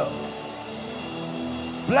oil.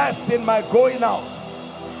 Blessed in my going out,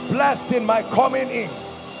 blessed in my coming in.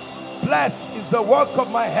 Blessed is the work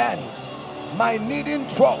of my hands, my kneading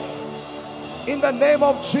trough, in the name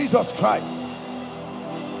of Jesus Christ.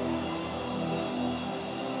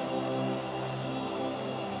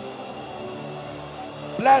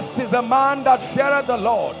 Blessed is the man that feareth the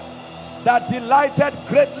Lord, that delighted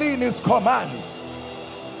greatly in his commands.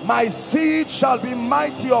 My seed shall be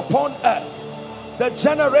mighty upon earth. The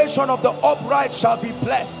generation of the upright shall be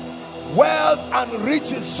blessed. Wealth and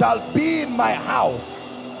riches shall be in my house,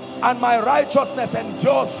 and my righteousness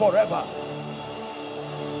endures forever.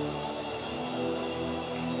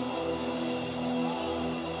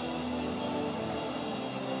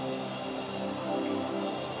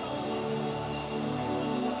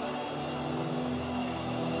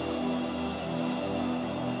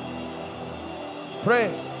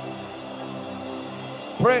 Pray.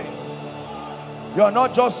 Pray. You are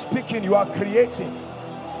not just speaking, you are creating.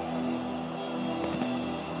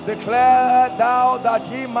 Declare thou that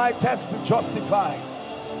ye mightest be justified.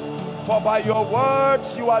 For by your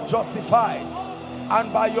words you are justified,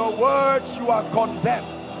 and by your words you are condemned.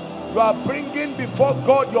 You are bringing before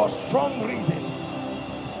God your strong reasons.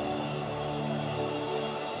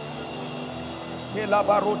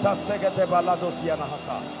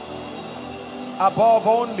 Above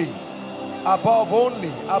only, above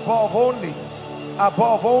only, above only,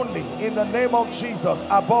 above only, in the name of Jesus,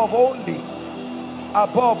 above only,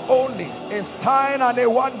 above only, a sign and a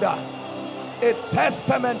wonder, a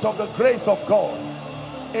testament of the grace of God,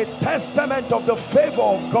 a testament of the favor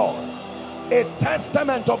of God, a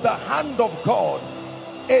testament of the hand of God,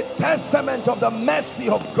 a testament of the mercy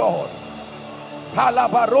of God.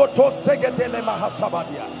 Palabaroto segetele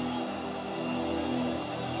mahasabadia.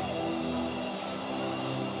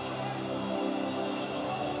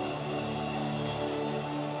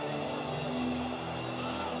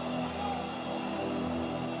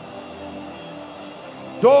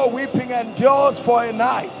 Though weeping endures for a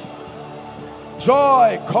night,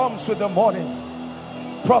 joy comes with the morning.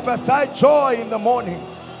 Prophesy joy in the morning.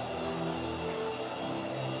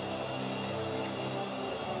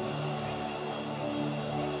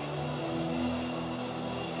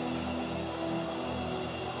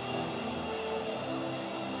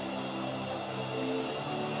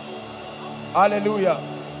 Hallelujah.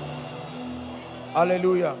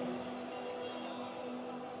 Hallelujah.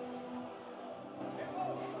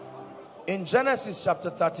 In Genesis chapter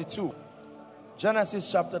 32, Genesis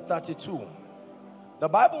chapter 32, the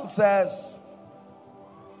Bible says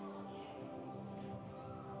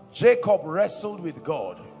Jacob wrestled with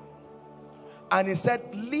God, and he said,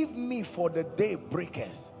 leave me, for the day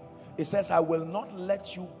breaketh. He says, I will not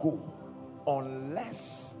let you go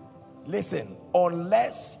unless, listen,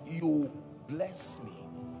 unless you bless me.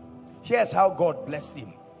 Here's how God blessed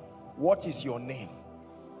him. What is your name?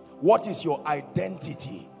 What is your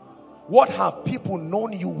identity? What have people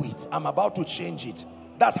known you with? I'm about to change it.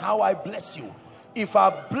 That's how I bless you. If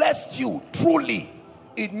I've blessed you truly,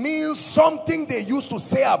 it means something they used to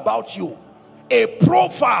say about you, a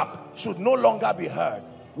proverb, should no longer be heard.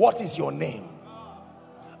 What is your name?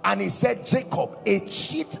 And he said, Jacob, a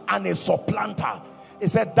cheat and a supplanter. He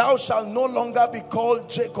said, thou shalt no longer be called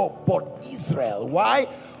Jacob, but Israel. Why?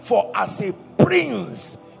 For as a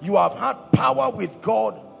prince, you have had power with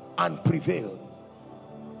God and prevailed.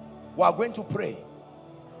 We are going to pray.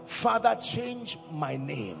 Father, change my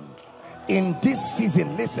name in this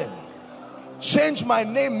season. Listen, change my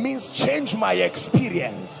name means change my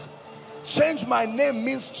experience. Change my name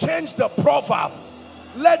means change the proverb.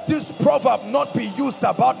 Let this proverb not be used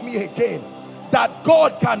about me again, that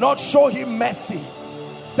God cannot show him mercy,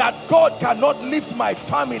 that God cannot lift my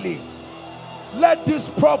family. Let this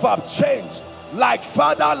proverb change. Like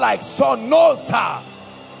father, like son. No, sir.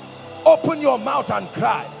 Open your mouth and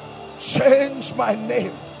cry. Change my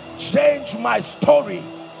name. change my story.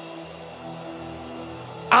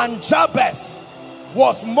 And Jabez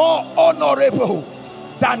was more honorable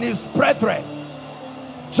than his brethren.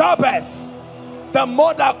 Jabez, the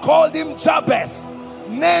mother called him Jabez,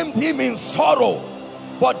 named him in sorrow,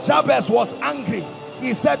 but Jabez was angry.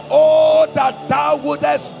 He said, oh, that thou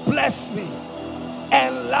wouldest bless me,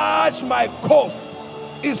 enlarge my coast.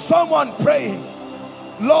 Is someone praying,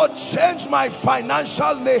 Lord, change my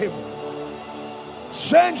financial name,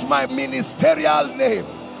 change my ministerial name,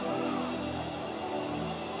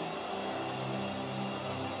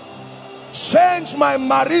 change my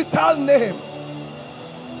marital name,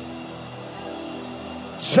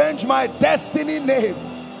 change my destiny name,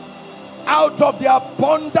 out of the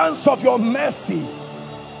abundance of your mercy,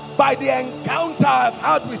 by the encounter I've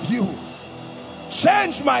had with you.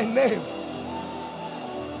 Change my name,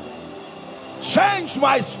 change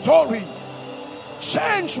my story,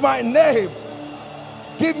 change my name.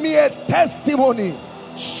 Give me a testimony.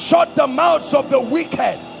 Shut the mouths of the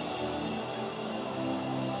wicked.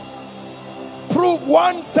 Prove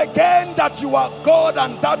once again that you are God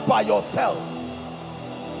and that by yourself.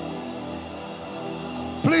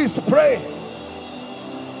 Please pray.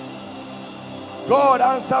 God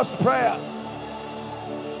answers prayers.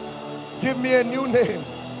 Give me a new name.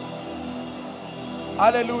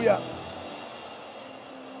 Hallelujah.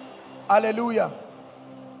 Hallelujah.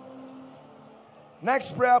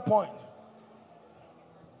 Next prayer point.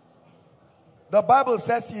 The Bible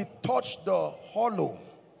says he touched the hollow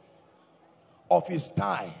of his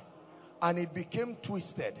thigh and it became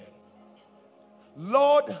twisted.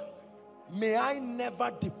 Lord, may I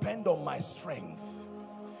never depend on my strength.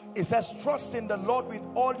 It says, trust in the Lord with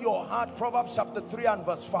all your heart, Proverbs chapter 3 and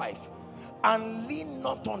verse 5, and lean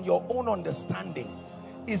not on your own understanding.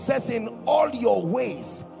 It says, in all your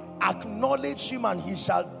ways acknowledge him and he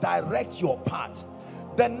shall direct your path.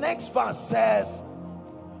 The next verse says,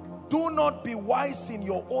 do not be wise in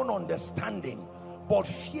your own understanding, but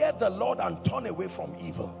fear the Lord and turn away from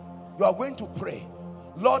evil. You are going to pray,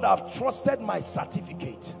 Lord, I've trusted my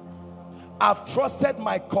certificate, I've trusted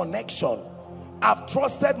my connection, I've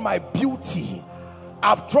trusted my beauty,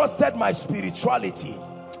 I've trusted my spirituality,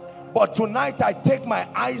 but tonight I take my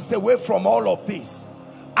eyes away from all of this.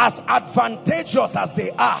 As advantageous as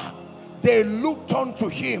they are, they looked unto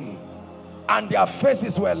him and their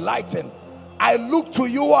faces were lightened. I look to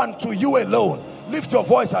you and to you alone. Lift your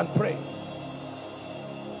voice and pray.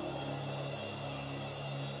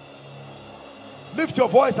 Lift your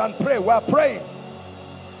voice and pray. We are praying.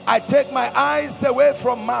 I take my eyes away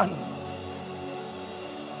from man.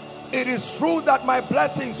 It is true that my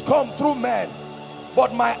blessings come through men,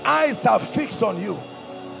 but my eyes are fixed on you.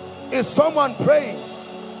 Is someone praying?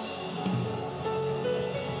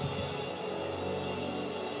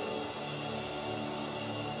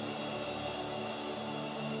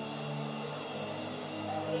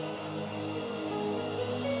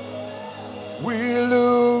 We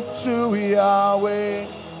look to Yahweh,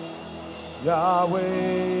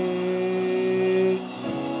 Yahweh.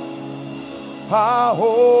 Our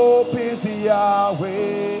hope is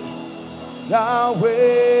Yahweh,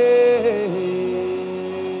 Yahweh.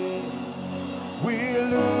 We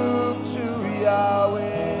look to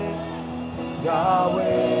Yahweh,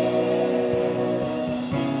 Yahweh.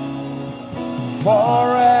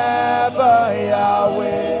 Forever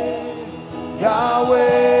Yahweh,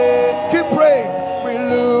 Yahweh. Keep praying. We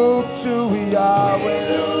look to Yahweh,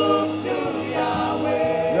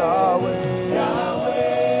 Yahweh.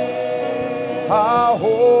 Our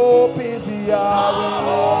hope is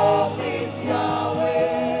Yahweh,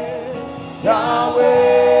 Yahweh.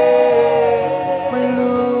 We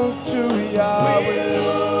look to Yahweh,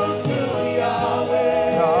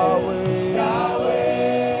 Yahweh.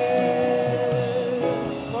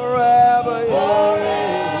 Forever Yahweh.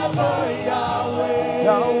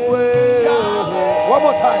 One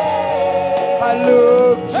more time. I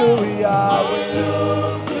look to Yahweh,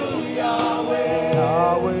 Yahweh.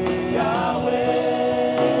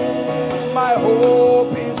 My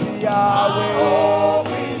hope is Yahweh,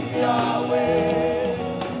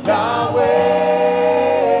 Yahweh.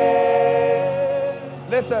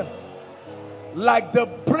 Listen, like the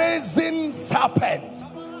brazen serpent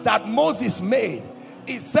that Moses made,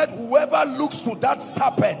 he said whoever looks to that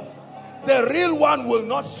serpent, the real one will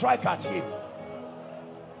not strike at him.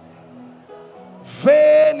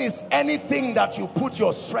 Vain is anything that you put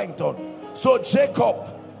your strength on. So Jacob,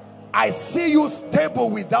 I see you stable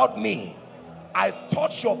without me. I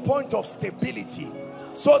touch your point of stability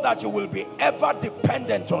so that you will be ever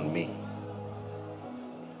dependent on me.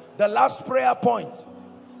 The last prayer point,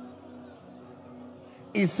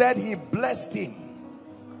 he said he blessed him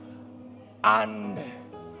And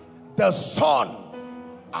the sun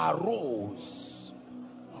arose.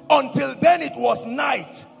 Until then it was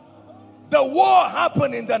night. The war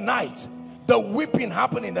happened in the night. The weeping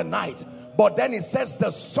happened in the night. But then it says the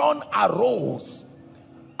sun arose.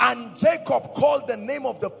 And Jacob called the name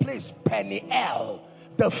of the place Peniel,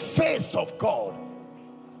 the face of God.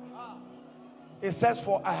 It says,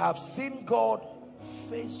 for I have seen God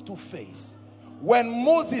face to face. When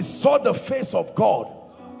Moses saw the face of God,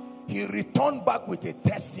 he returned back with a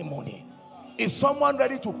testimony. Is someone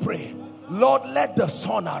ready to pray? Lord, let the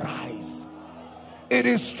sun arise. It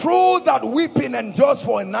is true that weeping endures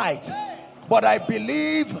for a night, but I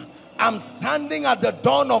believe I'm standing at the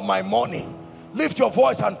dawn of my morning. Lift your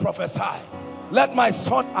voice and prophesy. Let my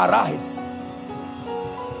sun arise.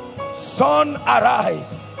 Sun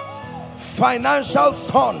arise. Financial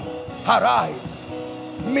sun arise.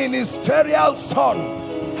 Ministerial sun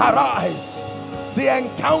arise. The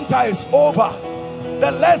encounter is over.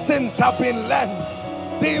 The lessons have been learned.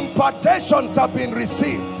 The impartations have been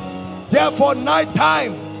received. Therefore,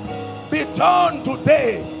 nighttime be turned to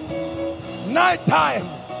day. Nighttime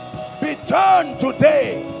be turned to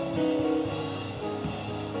day.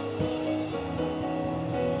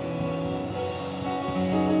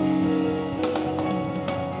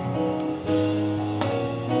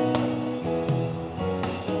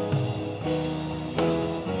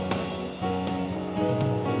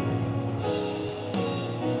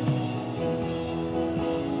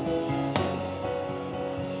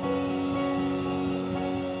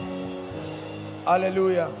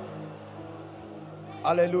 Hallelujah.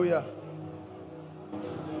 Hallelujah.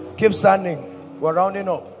 Keep standing. We're rounding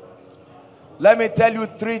up. Let me tell you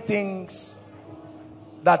 3 things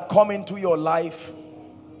that come into your life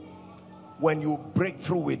when you break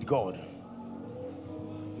through with God.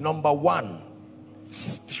 Number 1,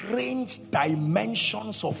 strange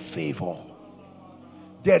dimensions of favor.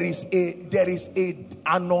 There is an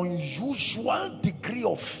unusual degree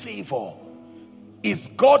of favor. Is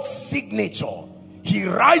God's signature. He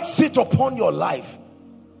writes it upon your life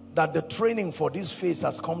that the training for this phase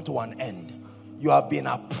has come to an end. You have been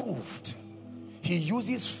approved. He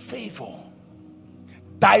uses favor.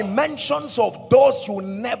 Dimensions of doors you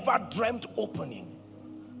never dreamt opening.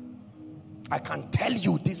 I can tell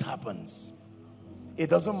you this happens.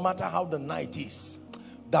 It doesn't matter how the night is.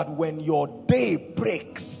 That when your day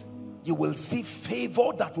breaks, you will see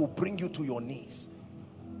favor that will bring you to your knees.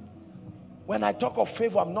 When I talk of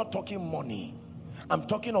favor, I'm not talking money. I'm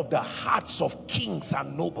talking of the hearts of kings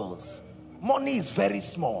and nobles. Money is very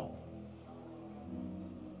small.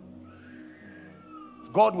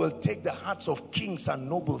 God will take the hearts of kings and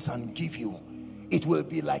nobles and give you. It will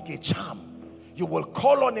be like a charm. You will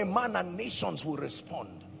call on a man and nations will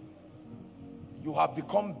respond. You have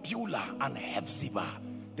become Beulah and Hephzibah,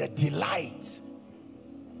 the delight.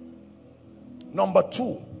 Number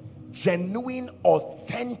 2, genuine,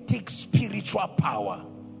 authentic spiritual power.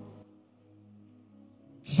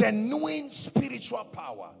 Genuine spiritual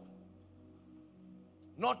power.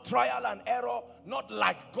 Not trial and error, not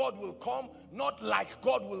like God will come, not like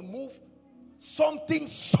God will move. Something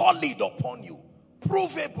solid upon you,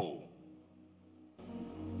 provable.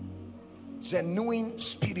 Genuine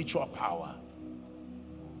spiritual power.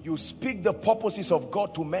 You speak the purposes of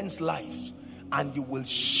God to men's lives and you will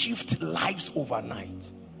shift lives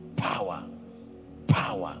overnight. Power,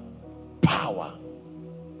 power, power.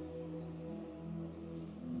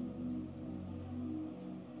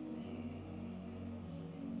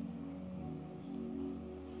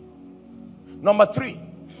 Number 3,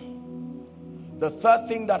 the third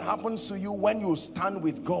thing that happens to you when you stand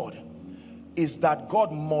with God is that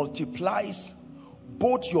God multiplies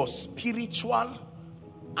both your spiritual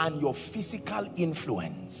and your physical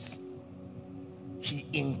influence. He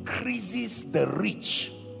increases the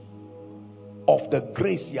reach of the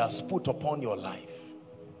grace he has put upon your life.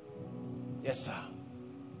 Yes, sir.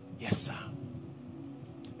 Yes, sir.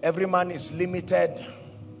 Every man is limited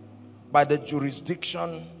by the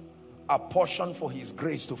jurisdiction apportioned for his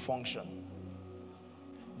grace to function.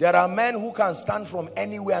 There are men who can stand from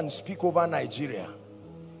anywhere and speak over Nigeria.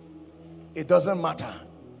 It doesn't matter.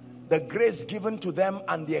 The grace given to them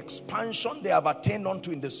and the expansion they have attained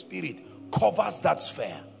unto in the spirit covers that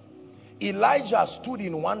sphere. Elijah stood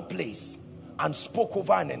in one place and spoke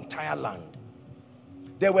over an entire land.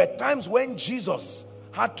 There were times when Jesus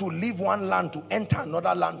had to leave one land to enter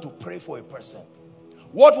another land to pray for a person.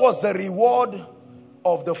 What was the reward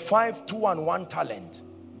of the 5, 2, and 1 talent?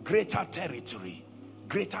 Greater territory,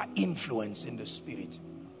 greater influence in the spirit.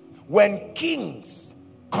 When kings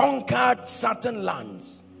conquered certain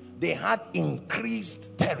lands, they had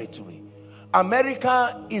increased territory.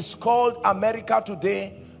 America is called America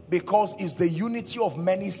today because it's the unity of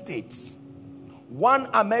many states. One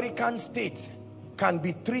American state can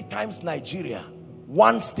be 3 times Nigeria.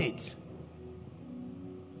 One state.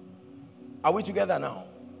 Are we together now?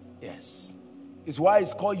 Yes. It's why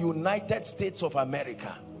it's called United States of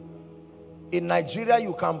America. In Nigeria,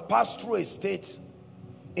 you can pass through a state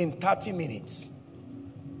in 30 minutes.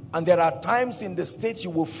 And there are times in the states you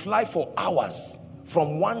will fly for hours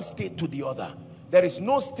from one state to the other. There is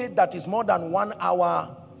no state that is more than 1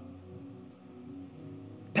 hour,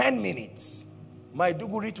 10 minutes.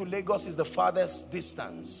 Maiduguri to Lagos is the farthest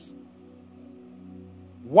distance.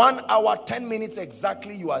 1 hour, 10 minutes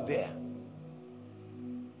exactly, you are there.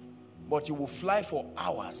 But you will fly for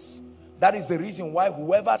hours. That is the reason why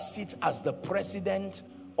whoever sits as the president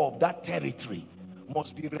of that territory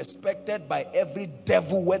must be respected by every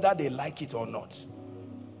devil, whether they like it or not.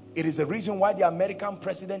 It is the reason why the American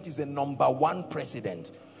president is the #1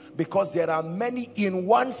 president, because there are many in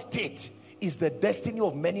one state. Is the destiny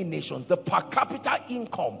of many nations. The per capita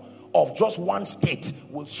income of just one state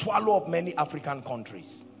will swallow up many African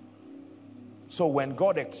countries. So when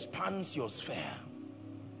God expands your sphere,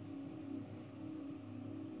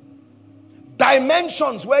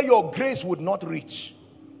 dimensions where your grace would not reach,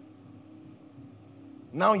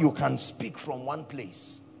 now you can speak from one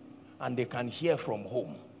place and they can hear from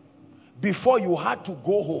home. Before you had to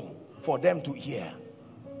go home for them to hear.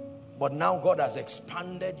 But now God has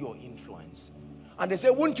expanded your influence. And they say,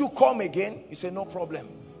 won't you come again? You say, no problem.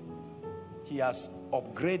 He has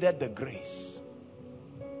upgraded the grace.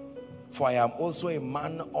 For I am also a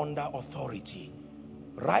man under authority.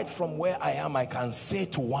 Right from where I am, I can say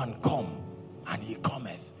to one, come, and he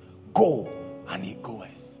cometh. Go, and he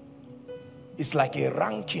goeth. It's like a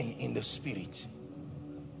ranking in the spirit.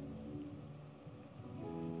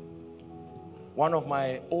 One of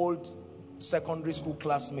my old secondary school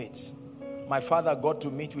classmates, my father got to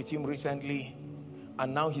meet with him recently,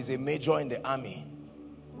 and now he's a major in the army.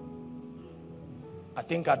 I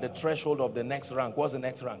think at the threshold of the next rank. What's the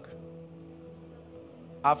next rank?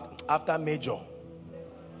 After major.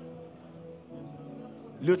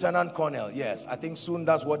 Lieutenant Colonel, yes. I think soon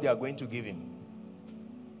that's what they are going to give him.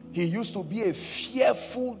 He used to be a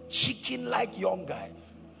fearful, chicken-like young guy.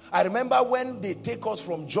 I remember when they take us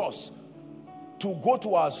from Jos to go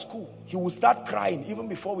to our school, he would start crying even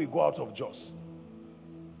before we go out of Jos.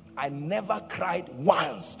 I never cried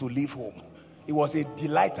once to leave home. It was a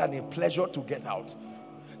delight and a pleasure to get out.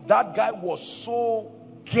 That guy was so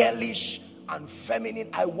girlish and feminine.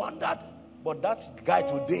 I wondered, but that guy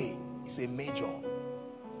today is a major.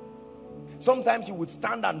 Sometimes he would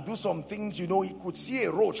stand and do some things, you know, he could see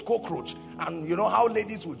a roach, cockroach, and you know how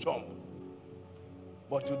ladies would jump.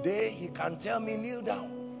 But today he can tell me, kneel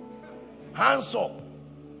down. Hands up,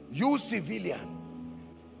 you civilian,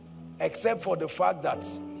 except for the fact that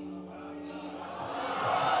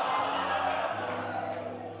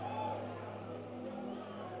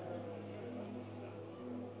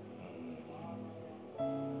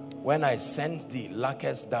when I sent thee,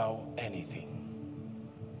 lackest thou anything?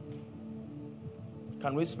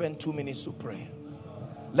 Can we spend 2 minutes to pray?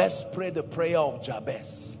 Let's pray the prayer of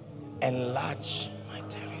Jabez. Enlarge my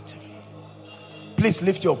territory. Please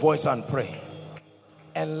lift your voice and pray.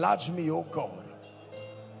 Enlarge me, O God.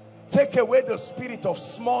 Take away the spirit of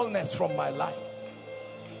smallness from my life.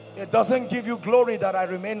 It doesn't give you glory that I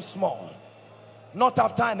remain small. Not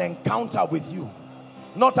after an encounter with you.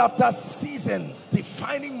 Not after seasons,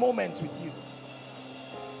 defining moments with you.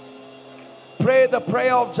 Pray the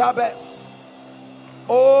prayer of Jabez.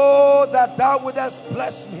 Oh, that thou wouldest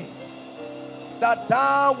bless me. That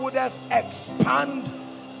thou wouldest expand,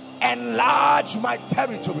 enlarge my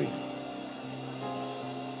territory.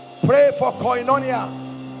 Pray for koinonia.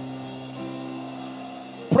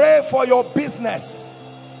 Pray for your business.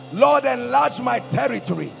 Lord, enlarge my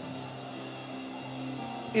territory.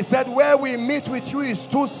 He said, where we meet with you is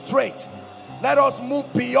too straight. Let us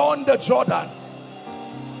move beyond the Jordan.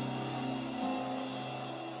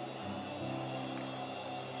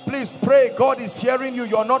 Please pray. God is hearing you.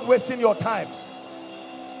 You're not wasting your time.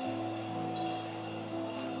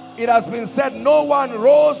 It has been said no one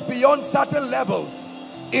rose beyond certain levels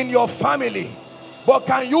in your family. But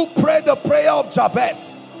can you pray the prayer of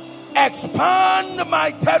Jabez? Expand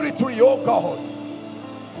my territory, oh God.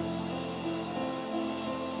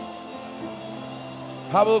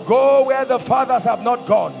 I will go where the fathers have not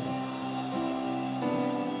gone.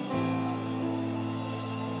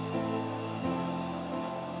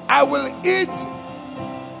 I will eat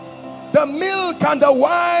the milk and the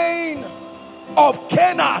wine of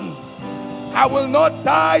Canaan. I will not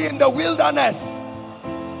die in the wilderness.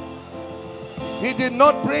 He did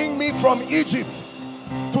not bring me from Egypt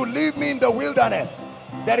to leave me in the wilderness.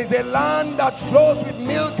 There is a land that flows with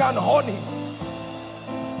milk and honey.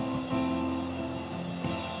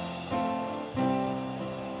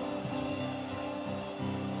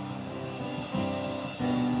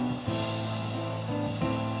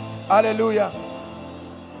 Hallelujah.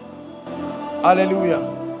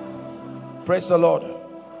 Hallelujah. Praise the Lord.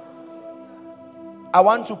 I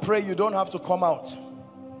want to pray. You don't have to come out.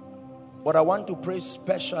 But I want to pray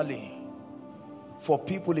specially for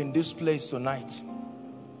people in this place tonight.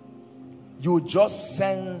 You just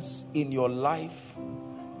sense in your life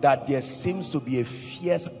that there seems to be a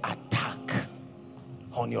fierce attack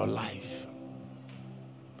on your life.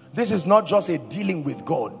 This is not just a dealing with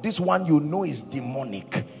God. This one you know is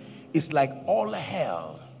demonic. It's like all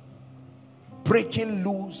hell breaking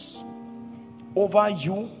loose over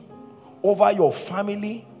you, over your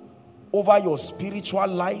family, over your spiritual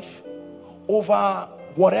life, over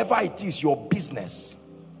whatever it is, your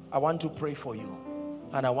business. I want to pray for you,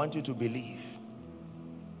 and I want you to believe.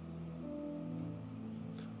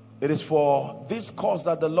 It is for this cause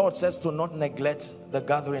that the Lord says to not neglect the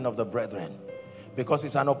gathering of the brethren, because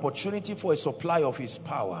it's an opportunity for a supply of his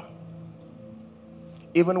power.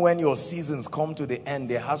 Even when your seasons come to the end,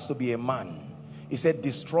 there has to be a man. He said,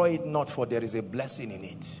 destroy it not, for there is a blessing in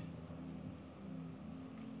it.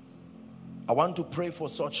 I want to pray for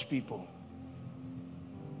such people.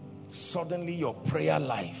 Suddenly your prayer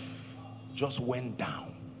life just went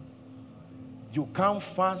down. You can't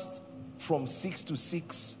fast from 6 to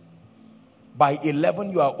 6. By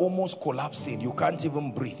 11 you are almost collapsing. You can't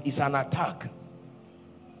even breathe. It's an attack.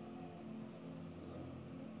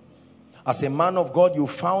 As a man of God, you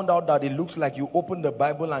found out that it looks like you open the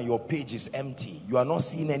Bible and your page is empty. You are not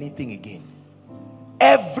seeing anything again.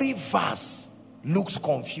 Every verse looks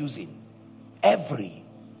confusing. Every.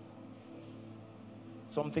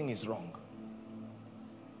 Something is wrong.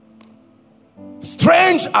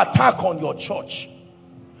 Strange attack on your church.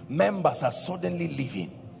 Members are suddenly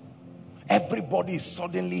leaving. Everybody is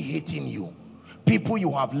suddenly hating you. People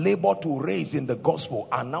you have labored to raise in the gospel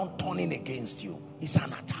are now turning against you. It's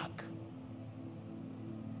an attack.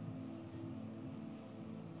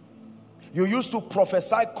 You used to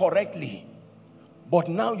prophesy correctly, but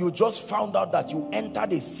now you just found out that you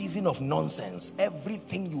entered a season of nonsense.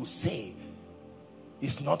 Everything you say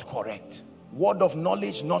is not correct. Word of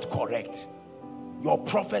knowledge not correct. Your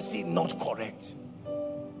prophecy not correct.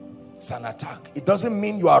 It's an attack. It doesn't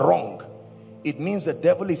mean you are wrong. It means the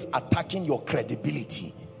devil is attacking your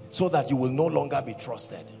credibility so that you will no longer be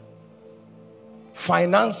trusted.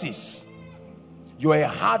 Finances. You are a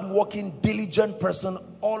hard-working, diligent person.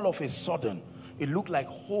 All of a sudden, it looked like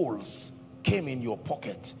holes came in your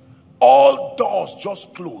pocket. All doors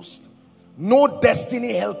just closed. No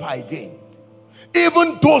destiny helper again.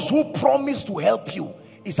 Even those who promised to help you,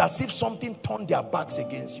 it's as if something turned their backs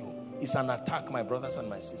against you. It's an attack, my brothers and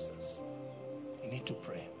my sisters. You need to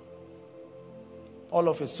pray. All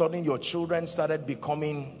of a sudden, your children started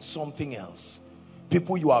becoming something else.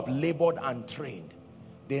 People you have labored and trained.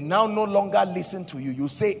 They now no longer listen to you. You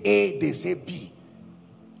say A, they say B.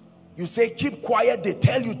 You say keep quiet, they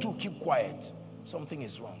tell you to keep quiet. Something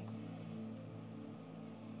is wrong.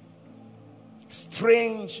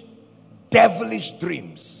 Strange, devilish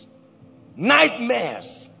dreams.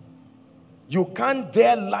 Nightmares. You can't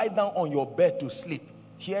dare lie down on your bed to sleep.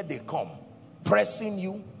 Here they come. Pressing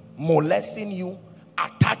you, molesting you,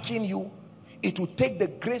 attacking you. It will take the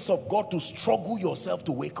grace of God to struggle yourself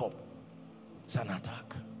to wake up. It's an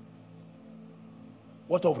attack.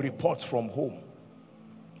 What of reports from home?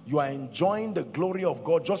 You are enjoying the glory of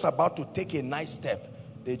God, just about to take a nice step.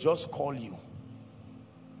 They just call you.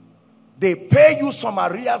 They pay you some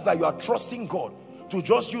areas that you are trusting God to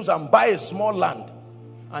just use and buy a small land.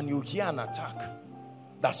 And you hear an attack.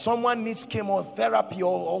 That someone needs chemotherapy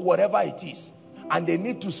or whatever it is. And they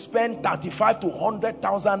need to spend 35 to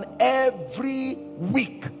 100,000 every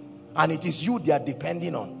week. And it is you they are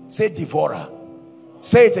depending on. Say devourer.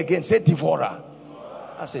 Say it again. Say devourer.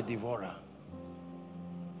 I say devourer.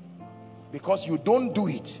 Because you don't do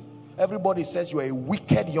it, everybody says you are a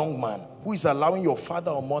wicked young man who is allowing your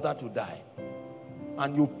father or mother to die.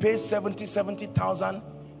 And you pay 70,000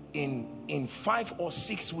 in 5 or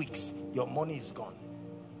 6 weeks, your money is gone.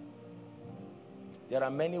 There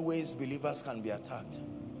are many ways believers can be attacked.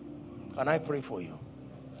 Can I pray for you?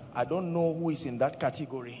 I don't know who is in that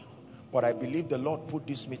category, but I believe the Lord put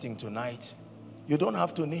this meeting tonight. You don't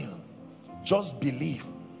have to kneel. Just believe.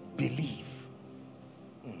 Believe.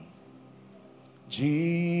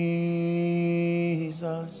 Jesus,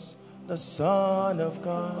 the Son of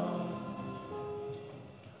God,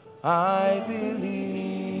 I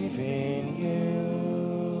believe in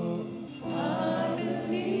you. I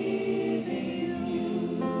believe in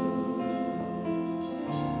you.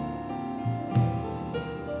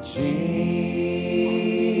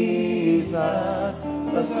 Jesus,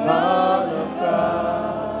 the Son of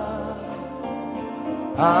God,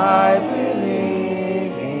 I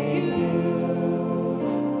believe in you.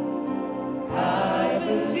 I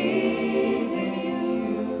believe in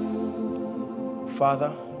you.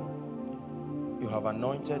 Father, you have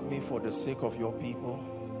anointed me for the sake of your people.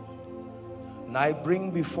 And I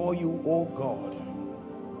bring before you, oh God,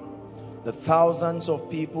 the thousands of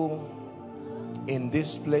people in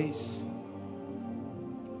this place,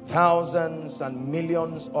 thousands and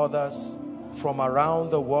millions others from around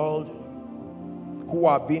the world who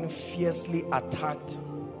are being fiercely attacked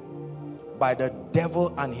by the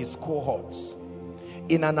devil and his cohorts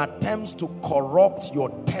in an attempt to corrupt your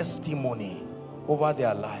testimony over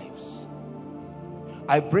their lives.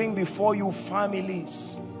 I bring before you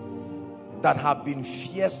families that have been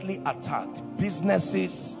fiercely attacked,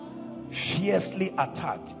 businesses fiercely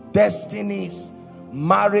attacked, destinies,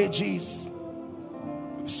 marriages,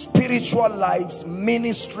 spiritual lives,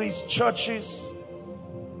 ministries, churches.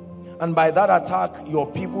 And by that attack,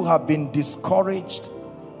 your people have been discouraged,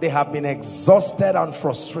 they have been exhausted and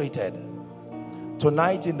frustrated.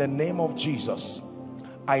 Tonight, in the name of Jesus,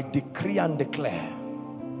 I decree and declare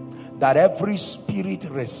that every spirit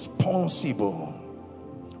responsible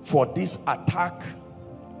for this attack,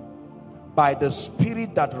 by the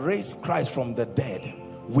spirit that raised Christ from the dead,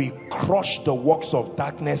 we crush the works of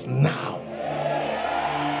darkness now.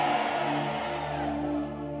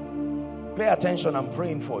 Pay attention, I'm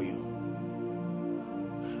praying for you.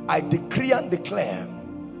 I decree and declare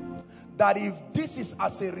that if this is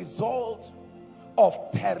as a result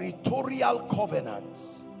of territorial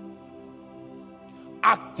covenants,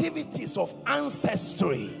 activities of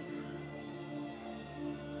ancestry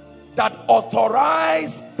that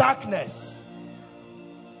authorize darkness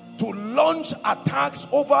to launch attacks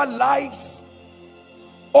over lives,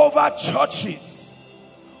 over churches,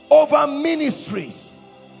 over ministries,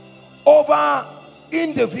 over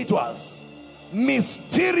individuals,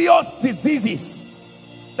 mysterious diseases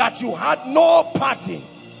that you had no part in,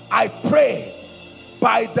 I pray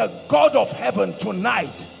by the God of heaven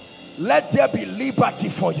tonight, let there be liberty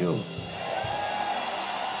for you.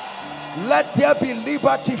 Let there be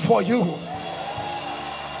liberty for you.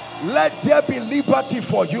 Let there be liberty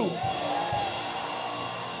for you.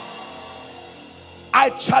 I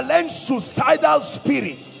challenge suicidal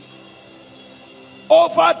spirits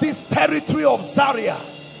over this territory of Zaria.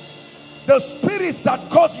 The spirits that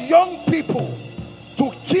cause young people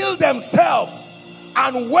to kill themselves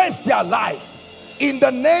and waste their lives. In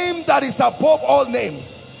the name that is above all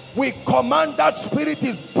names, we command that spirit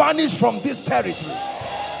is banished from this territory.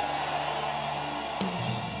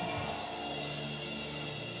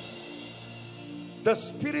 The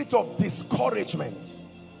spirit of discouragement,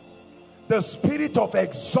 the spirit of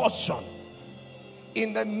exhaustion,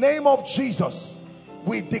 in the name of Jesus,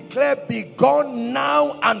 we declare be gone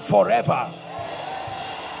now and forever.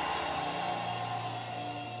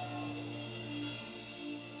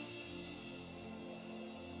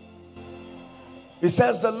 It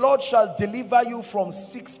says the Lord shall deliver you from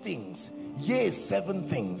 6 things, yea, 7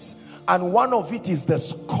 things, and one of it is the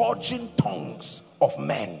scourging tongues of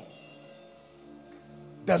men.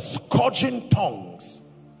 The scourging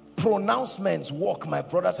tongues. Pronouncements work, my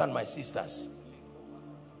brothers and my sisters.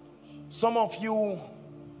 Some of you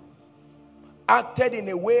acted in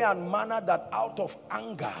a way and manner that out of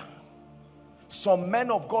anger, some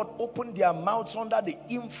men of God opened their mouths under the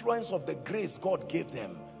influence of the grace God gave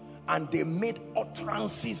them, and they made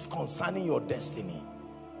utterances concerning your destiny.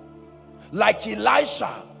 Like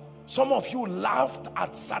Elisha, some of you laughed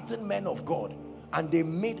at certain men of God and they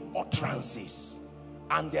made utterances,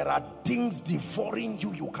 and there are things devouring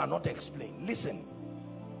you you cannot explain. Listen,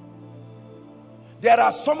 there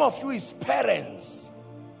are some of you as parents,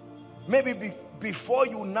 maybe before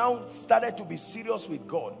you now started to be serious with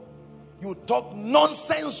God, you talk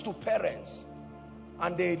nonsense to parents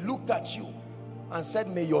and they looked at you and said,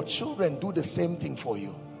 may your children do the same thing for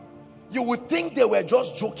you. You would think they were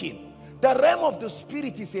just joking. The realm of the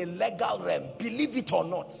spirit is a legal realm, believe it or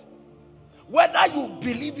not. Whether you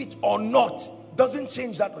believe it or not doesn't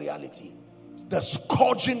change that reality. The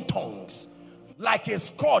scourging tongues, like a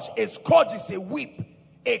scourge is a whip,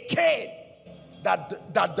 a cane,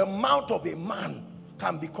 that the mouth of a man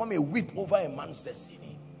can become a whip over a man's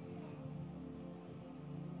destiny.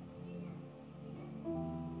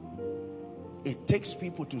 It takes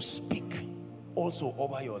people to speak also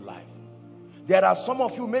over your life. There are some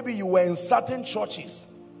of you, maybe you were in certain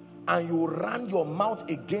churches and you ran your mouth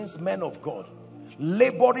against men of God,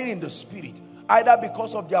 laboring in the spirit, either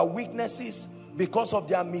because of their weaknesses, because of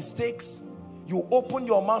their mistakes. You open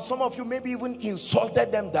your mouth. Some of you maybe even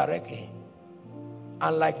insulted them directly.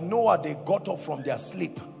 And like Noah, they got up from their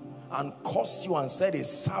sleep and cursed you and said, a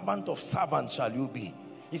servant of servants shall you be.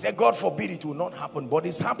 He said, God forbid it will not happen, but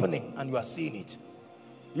it's happening and you are seeing it.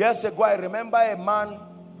 Years ago, I remember a man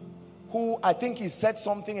who, I think he said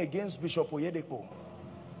something against Bishop Oyedepo.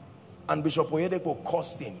 And Bishop Oyedepo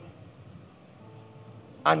cursed him.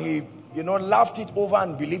 And he, laughed it over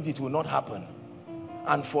and believed it will not happen.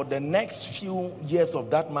 And for the next few years of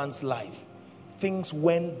that man's life, things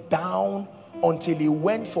went down until he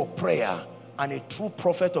went for prayer. And a true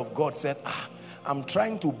prophet of God said, I'm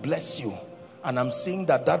trying to bless you. And I'm seeing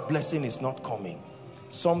that that blessing is not coming.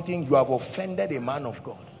 Something, you have offended a man of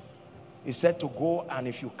God. He said to go, and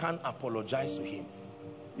if you can't apologize to him.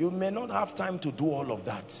 You may not have time to do all of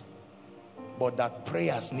that. But that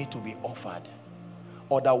prayers need to be offered.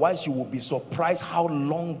 Otherwise, you will be surprised how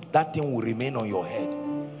long that thing will remain on your head.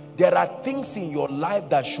 There are things in your life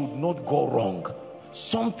that should not go wrong.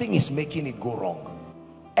 Something is making it go wrong.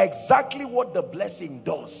 Exactly what the blessing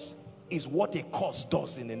does is what a curse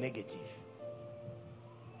does in the negative.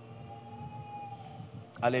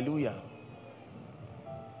 Hallelujah.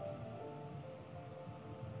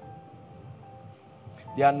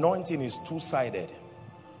 The anointing is two-sided.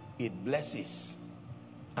 It blesses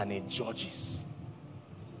and it judges.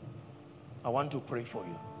 I want to pray for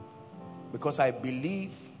you because I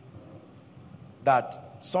believe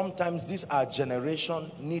that sometimes this our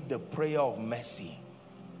generation need the prayer of mercy.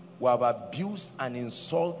 We have abused and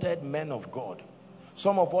insulted men of God.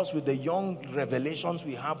 Some of us, with the young revelations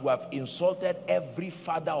we have insulted every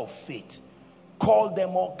father of faith, called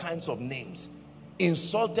them all kinds of names,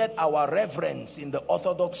 insulted our reverends in the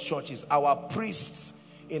Orthodox churches, our priests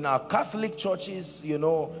in our Catholic churches,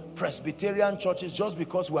 Presbyterian churches, just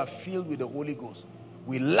because we are filled with the Holy Ghost.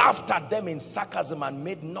 We laughed at them in sarcasm and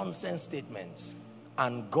made nonsense statements,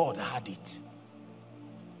 and God had it.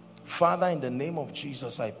 Father, in the name of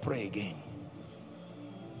Jesus, I pray again.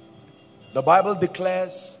 The Bible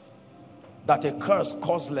declares that a curse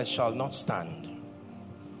causeless shall not stand.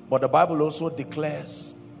 But the Bible also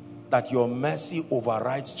declares that your mercy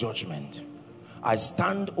overrides judgment. I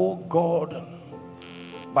stand, oh God,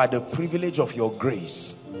 by the privilege of your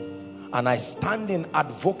grace, and I stand in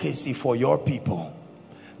advocacy for your people,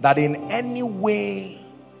 that in any way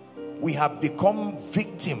we have become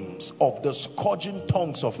victims of the scourging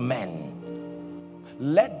tongues of men.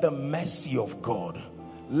 Let the mercy of God,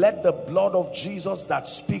 let the blood of Jesus that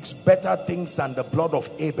speaks better things than the blood of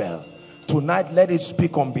Abel, tonight let it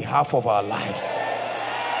speak on behalf of our lives.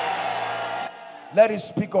 Let it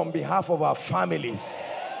speak on behalf of our families.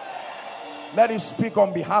 Let it speak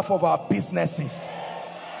on behalf of our businesses.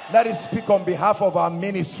 Let it speak on behalf of our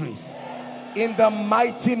ministries. In the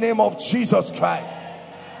mighty name of Jesus Christ.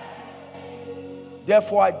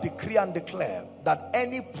 Therefore, I decree and declare that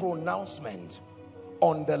any pronouncement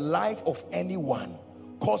on the life of anyone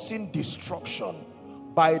causing destruction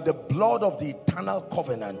by the blood of the eternal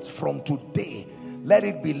covenant, from today, let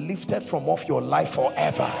it be lifted from off your life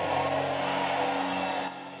forever.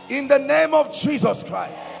 In the name of Jesus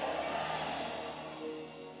Christ.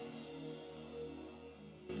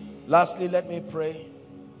 Lastly, let me pray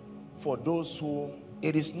for those who,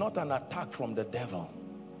 it is not an attack from the devil.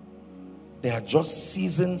 They are just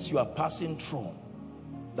seasons you are passing through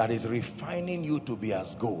that is refining you to be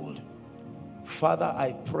as gold. Father,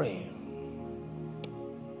 I pray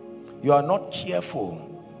you are not careful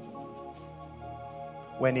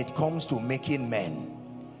when it comes to making men.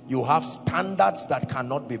 You have standards that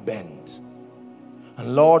cannot be bent.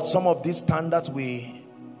 And Lord, some of these standards we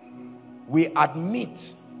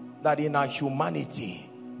admit that in our humanity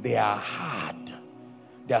they are hard.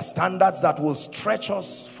 They are standards that will stretch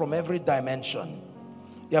us from every dimension.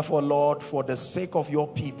 Therefore, Lord, for the sake of your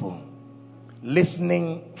people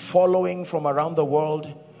listening, following from around the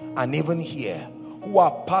world, and even here, who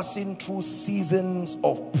are passing through seasons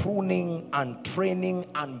of pruning and training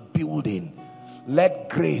and building, let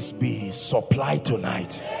grace be supplied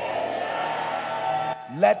tonight.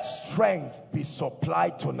 Let strength be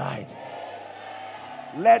supplied tonight.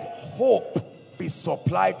 Let hope be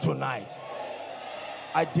supplied tonight.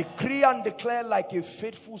 I decree and declare, like a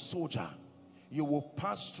faithful soldier, you will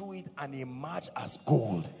pass through it and emerge as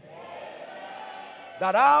gold.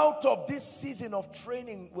 That out of this season of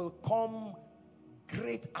training will come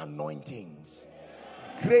great anointings,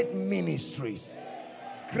 great ministries,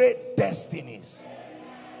 great destinies.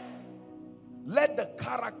 Let the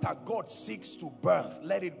character God seeks to birth,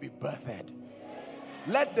 let it be birthed.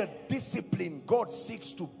 Let the discipline God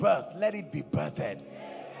seeks to birth, let it be birthed.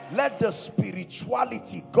 Let the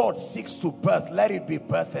spirituality God seeks to birth, let it be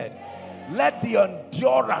birthed. Let the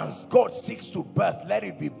endurance God seeks to birth, let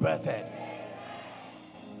it be birthed.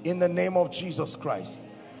 In the name of Jesus Christ.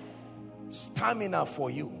 Stamina for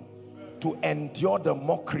you to endure the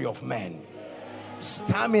mockery of men.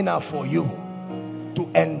 Stamina for you to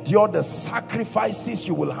endure the sacrifices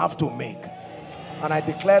you will have to make. And I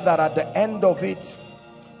declare that at the end of it,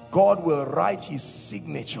 God will write his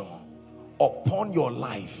signature upon your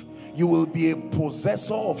life. You will be a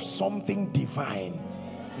possessor of something divine,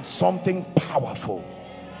 something powerful.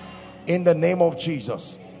 In the name of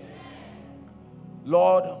Jesus.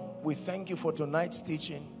 Lord, we thank you for tonight's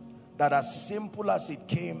teaching, that as simple as it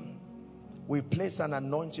came, we place an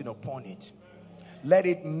anointing upon it. Let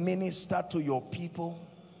it minister to your people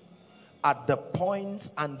at the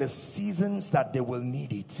points and the seasons that they will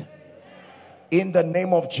need it. In the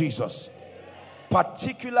name of Jesus.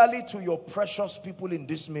 Particularly to your precious people in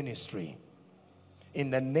this ministry.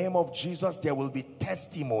 In the name of Jesus, there will be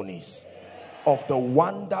testimonies of the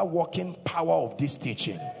wonder-working power of this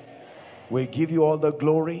teaching. We give you all the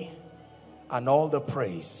glory and all the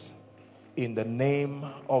praise in the name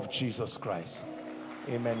of Jesus Christ.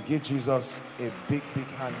 Amen. Give Jesus a big, big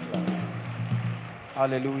hand clap.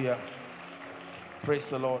 Hallelujah. Praise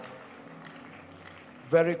the Lord.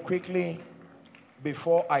 Very quickly,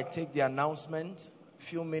 before I take the announcement,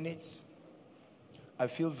 few minutes, I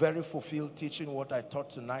feel very fulfilled teaching what I taught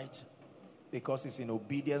tonight because it's in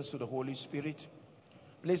obedience to the Holy Spirit.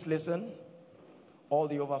 Please listen. All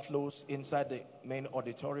the overflows inside the main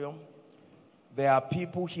auditorium. There are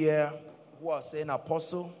people here who are saying,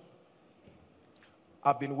 Apostle,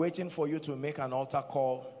 I've been waiting for you to make an altar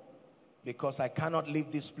call because I cannot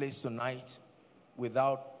leave this place tonight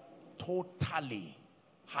without totally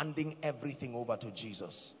handing everything over to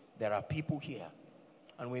Jesus. There are people here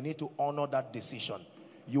and we need to honor that decision.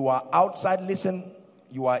 You are outside, listen,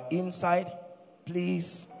 you are inside,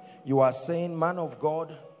 please. You are saying, man of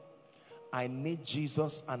God, I need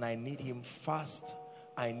Jesus and I need him fast.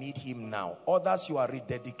 I need him now. Others, you are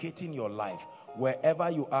rededicating your life. Wherever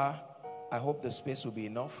you are, I hope the space will be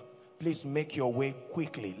enough. Please make your way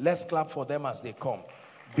quickly. Let's clap for them as they come.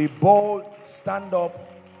 Be bold, stand up,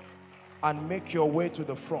 and make your way to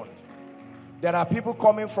the front. There are people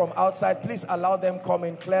coming from outside. Please allow them come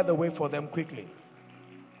and clear the way for them quickly.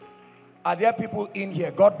 Are there people in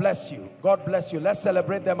here? God bless you. God bless you. Let's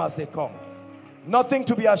celebrate them as they come. Nothing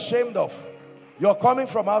to be ashamed of. You're coming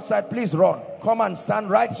from outside, please run. Come and stand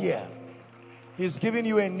right here. He's giving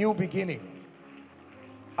you a new beginning.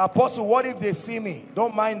 Apostle, what if they see me?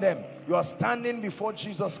 Don't mind them. You are standing before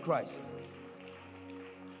Jesus Christ.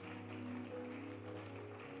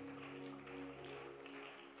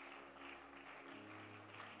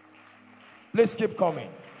 Please keep coming.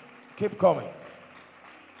 Keep coming.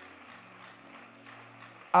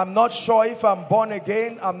 I'm not sure if I'm born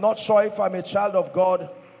again. I'm not sure if I'm a child of God.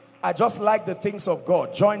 I just like the things of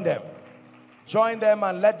God. Join them. Join them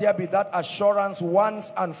and let there be that assurance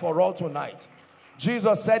once and for all tonight.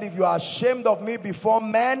 Jesus said, if you are ashamed of me before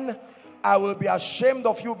men, I will be ashamed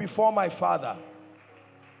of you before my Father.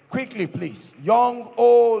 Quickly, please. Young,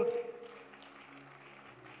 old.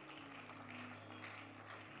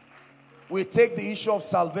 We take the issue of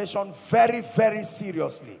salvation very, very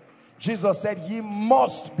seriously. Jesus said, ye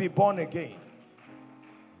must be born again.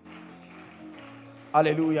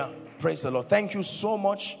 Hallelujah. Praise the Lord. Thank you so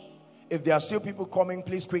much. If there are still people coming,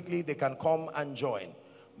 please quickly, they can come and join.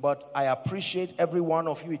 But I appreciate every one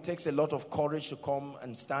of you. It takes a lot of courage to come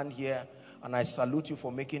and stand here. And I salute you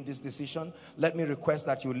for making this decision. Let me request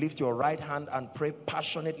that you lift your right hand and pray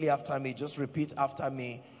passionately after me. Just repeat after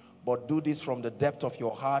me. But do this from the depth of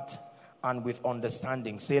your heart and with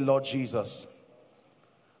understanding. Say, Lord Jesus,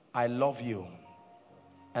 I love you.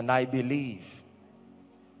 And I believe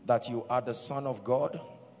that you are the Son of God.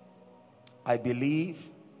 I believe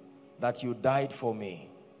that you died for me.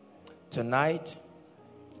 Tonight,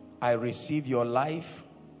 I receive your life.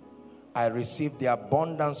 I receive the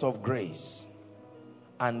abundance of grace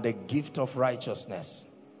and the gift of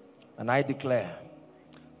righteousness. And I declare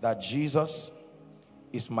that Jesus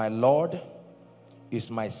is my Lord,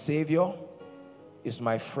 is my Savior, is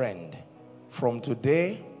my friend. From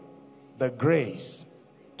today, the grace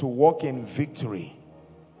to walk in victory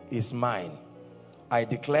is mine. I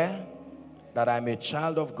declare that I'm a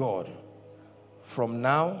child of God from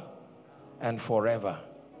now and forever.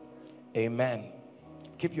 Amen.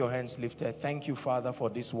 Keep your hands lifted. Thank you, Father, for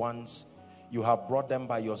these ones You have brought them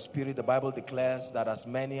by your spirit. The Bible declares that as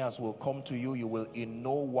many as will come to you, you will in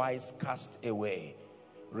no wise cast away.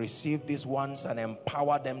 Receive these ones and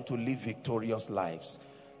empower them to live victorious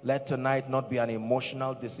lives. Let tonight not be an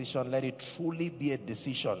emotional decision. Let it truly be a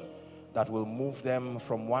decision that will move them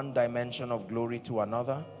from one dimension of glory to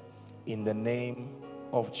another, in the name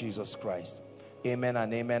of Jesus Christ. Amen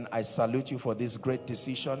and amen. I salute you for this great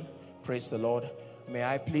decision. Praise the Lord. May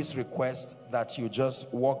I please request that you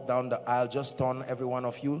just walk down the aisle. Just turn, every one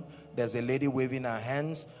of you. There's a lady waving her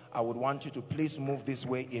hands. I would want you to please move this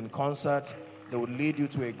way in concert. They would lead you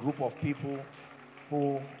to a group of people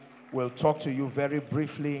who will talk to you very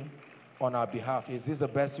briefly on our behalf. Is this the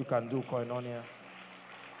best you can do, Koinonia?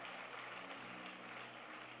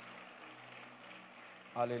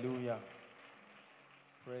 Hallelujah.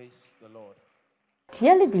 Praise the Lord.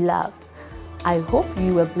 Dearly beloved, I hope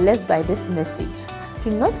you were blessed by this message.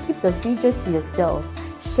 Do not keep the video to yourself.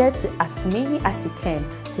 Share to as many as you can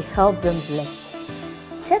to help them bless.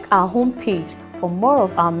 Check our homepage for more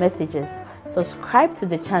of our messages. Subscribe to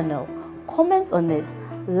the channel, comment on it,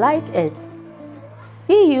 like it.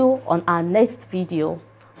 See you on our next video.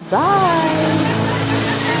 Bye.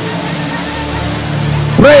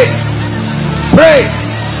 Pray, pray,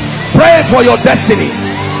 pray for your destiny.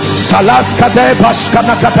 Salas kade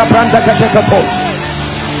bashkana kata branda kate katos.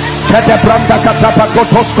 Kate branda kata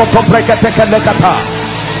pakotos koto brekete kelekata.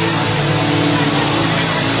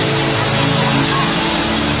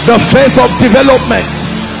 The phase of development.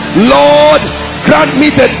 Lord, grant me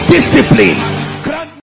the discipline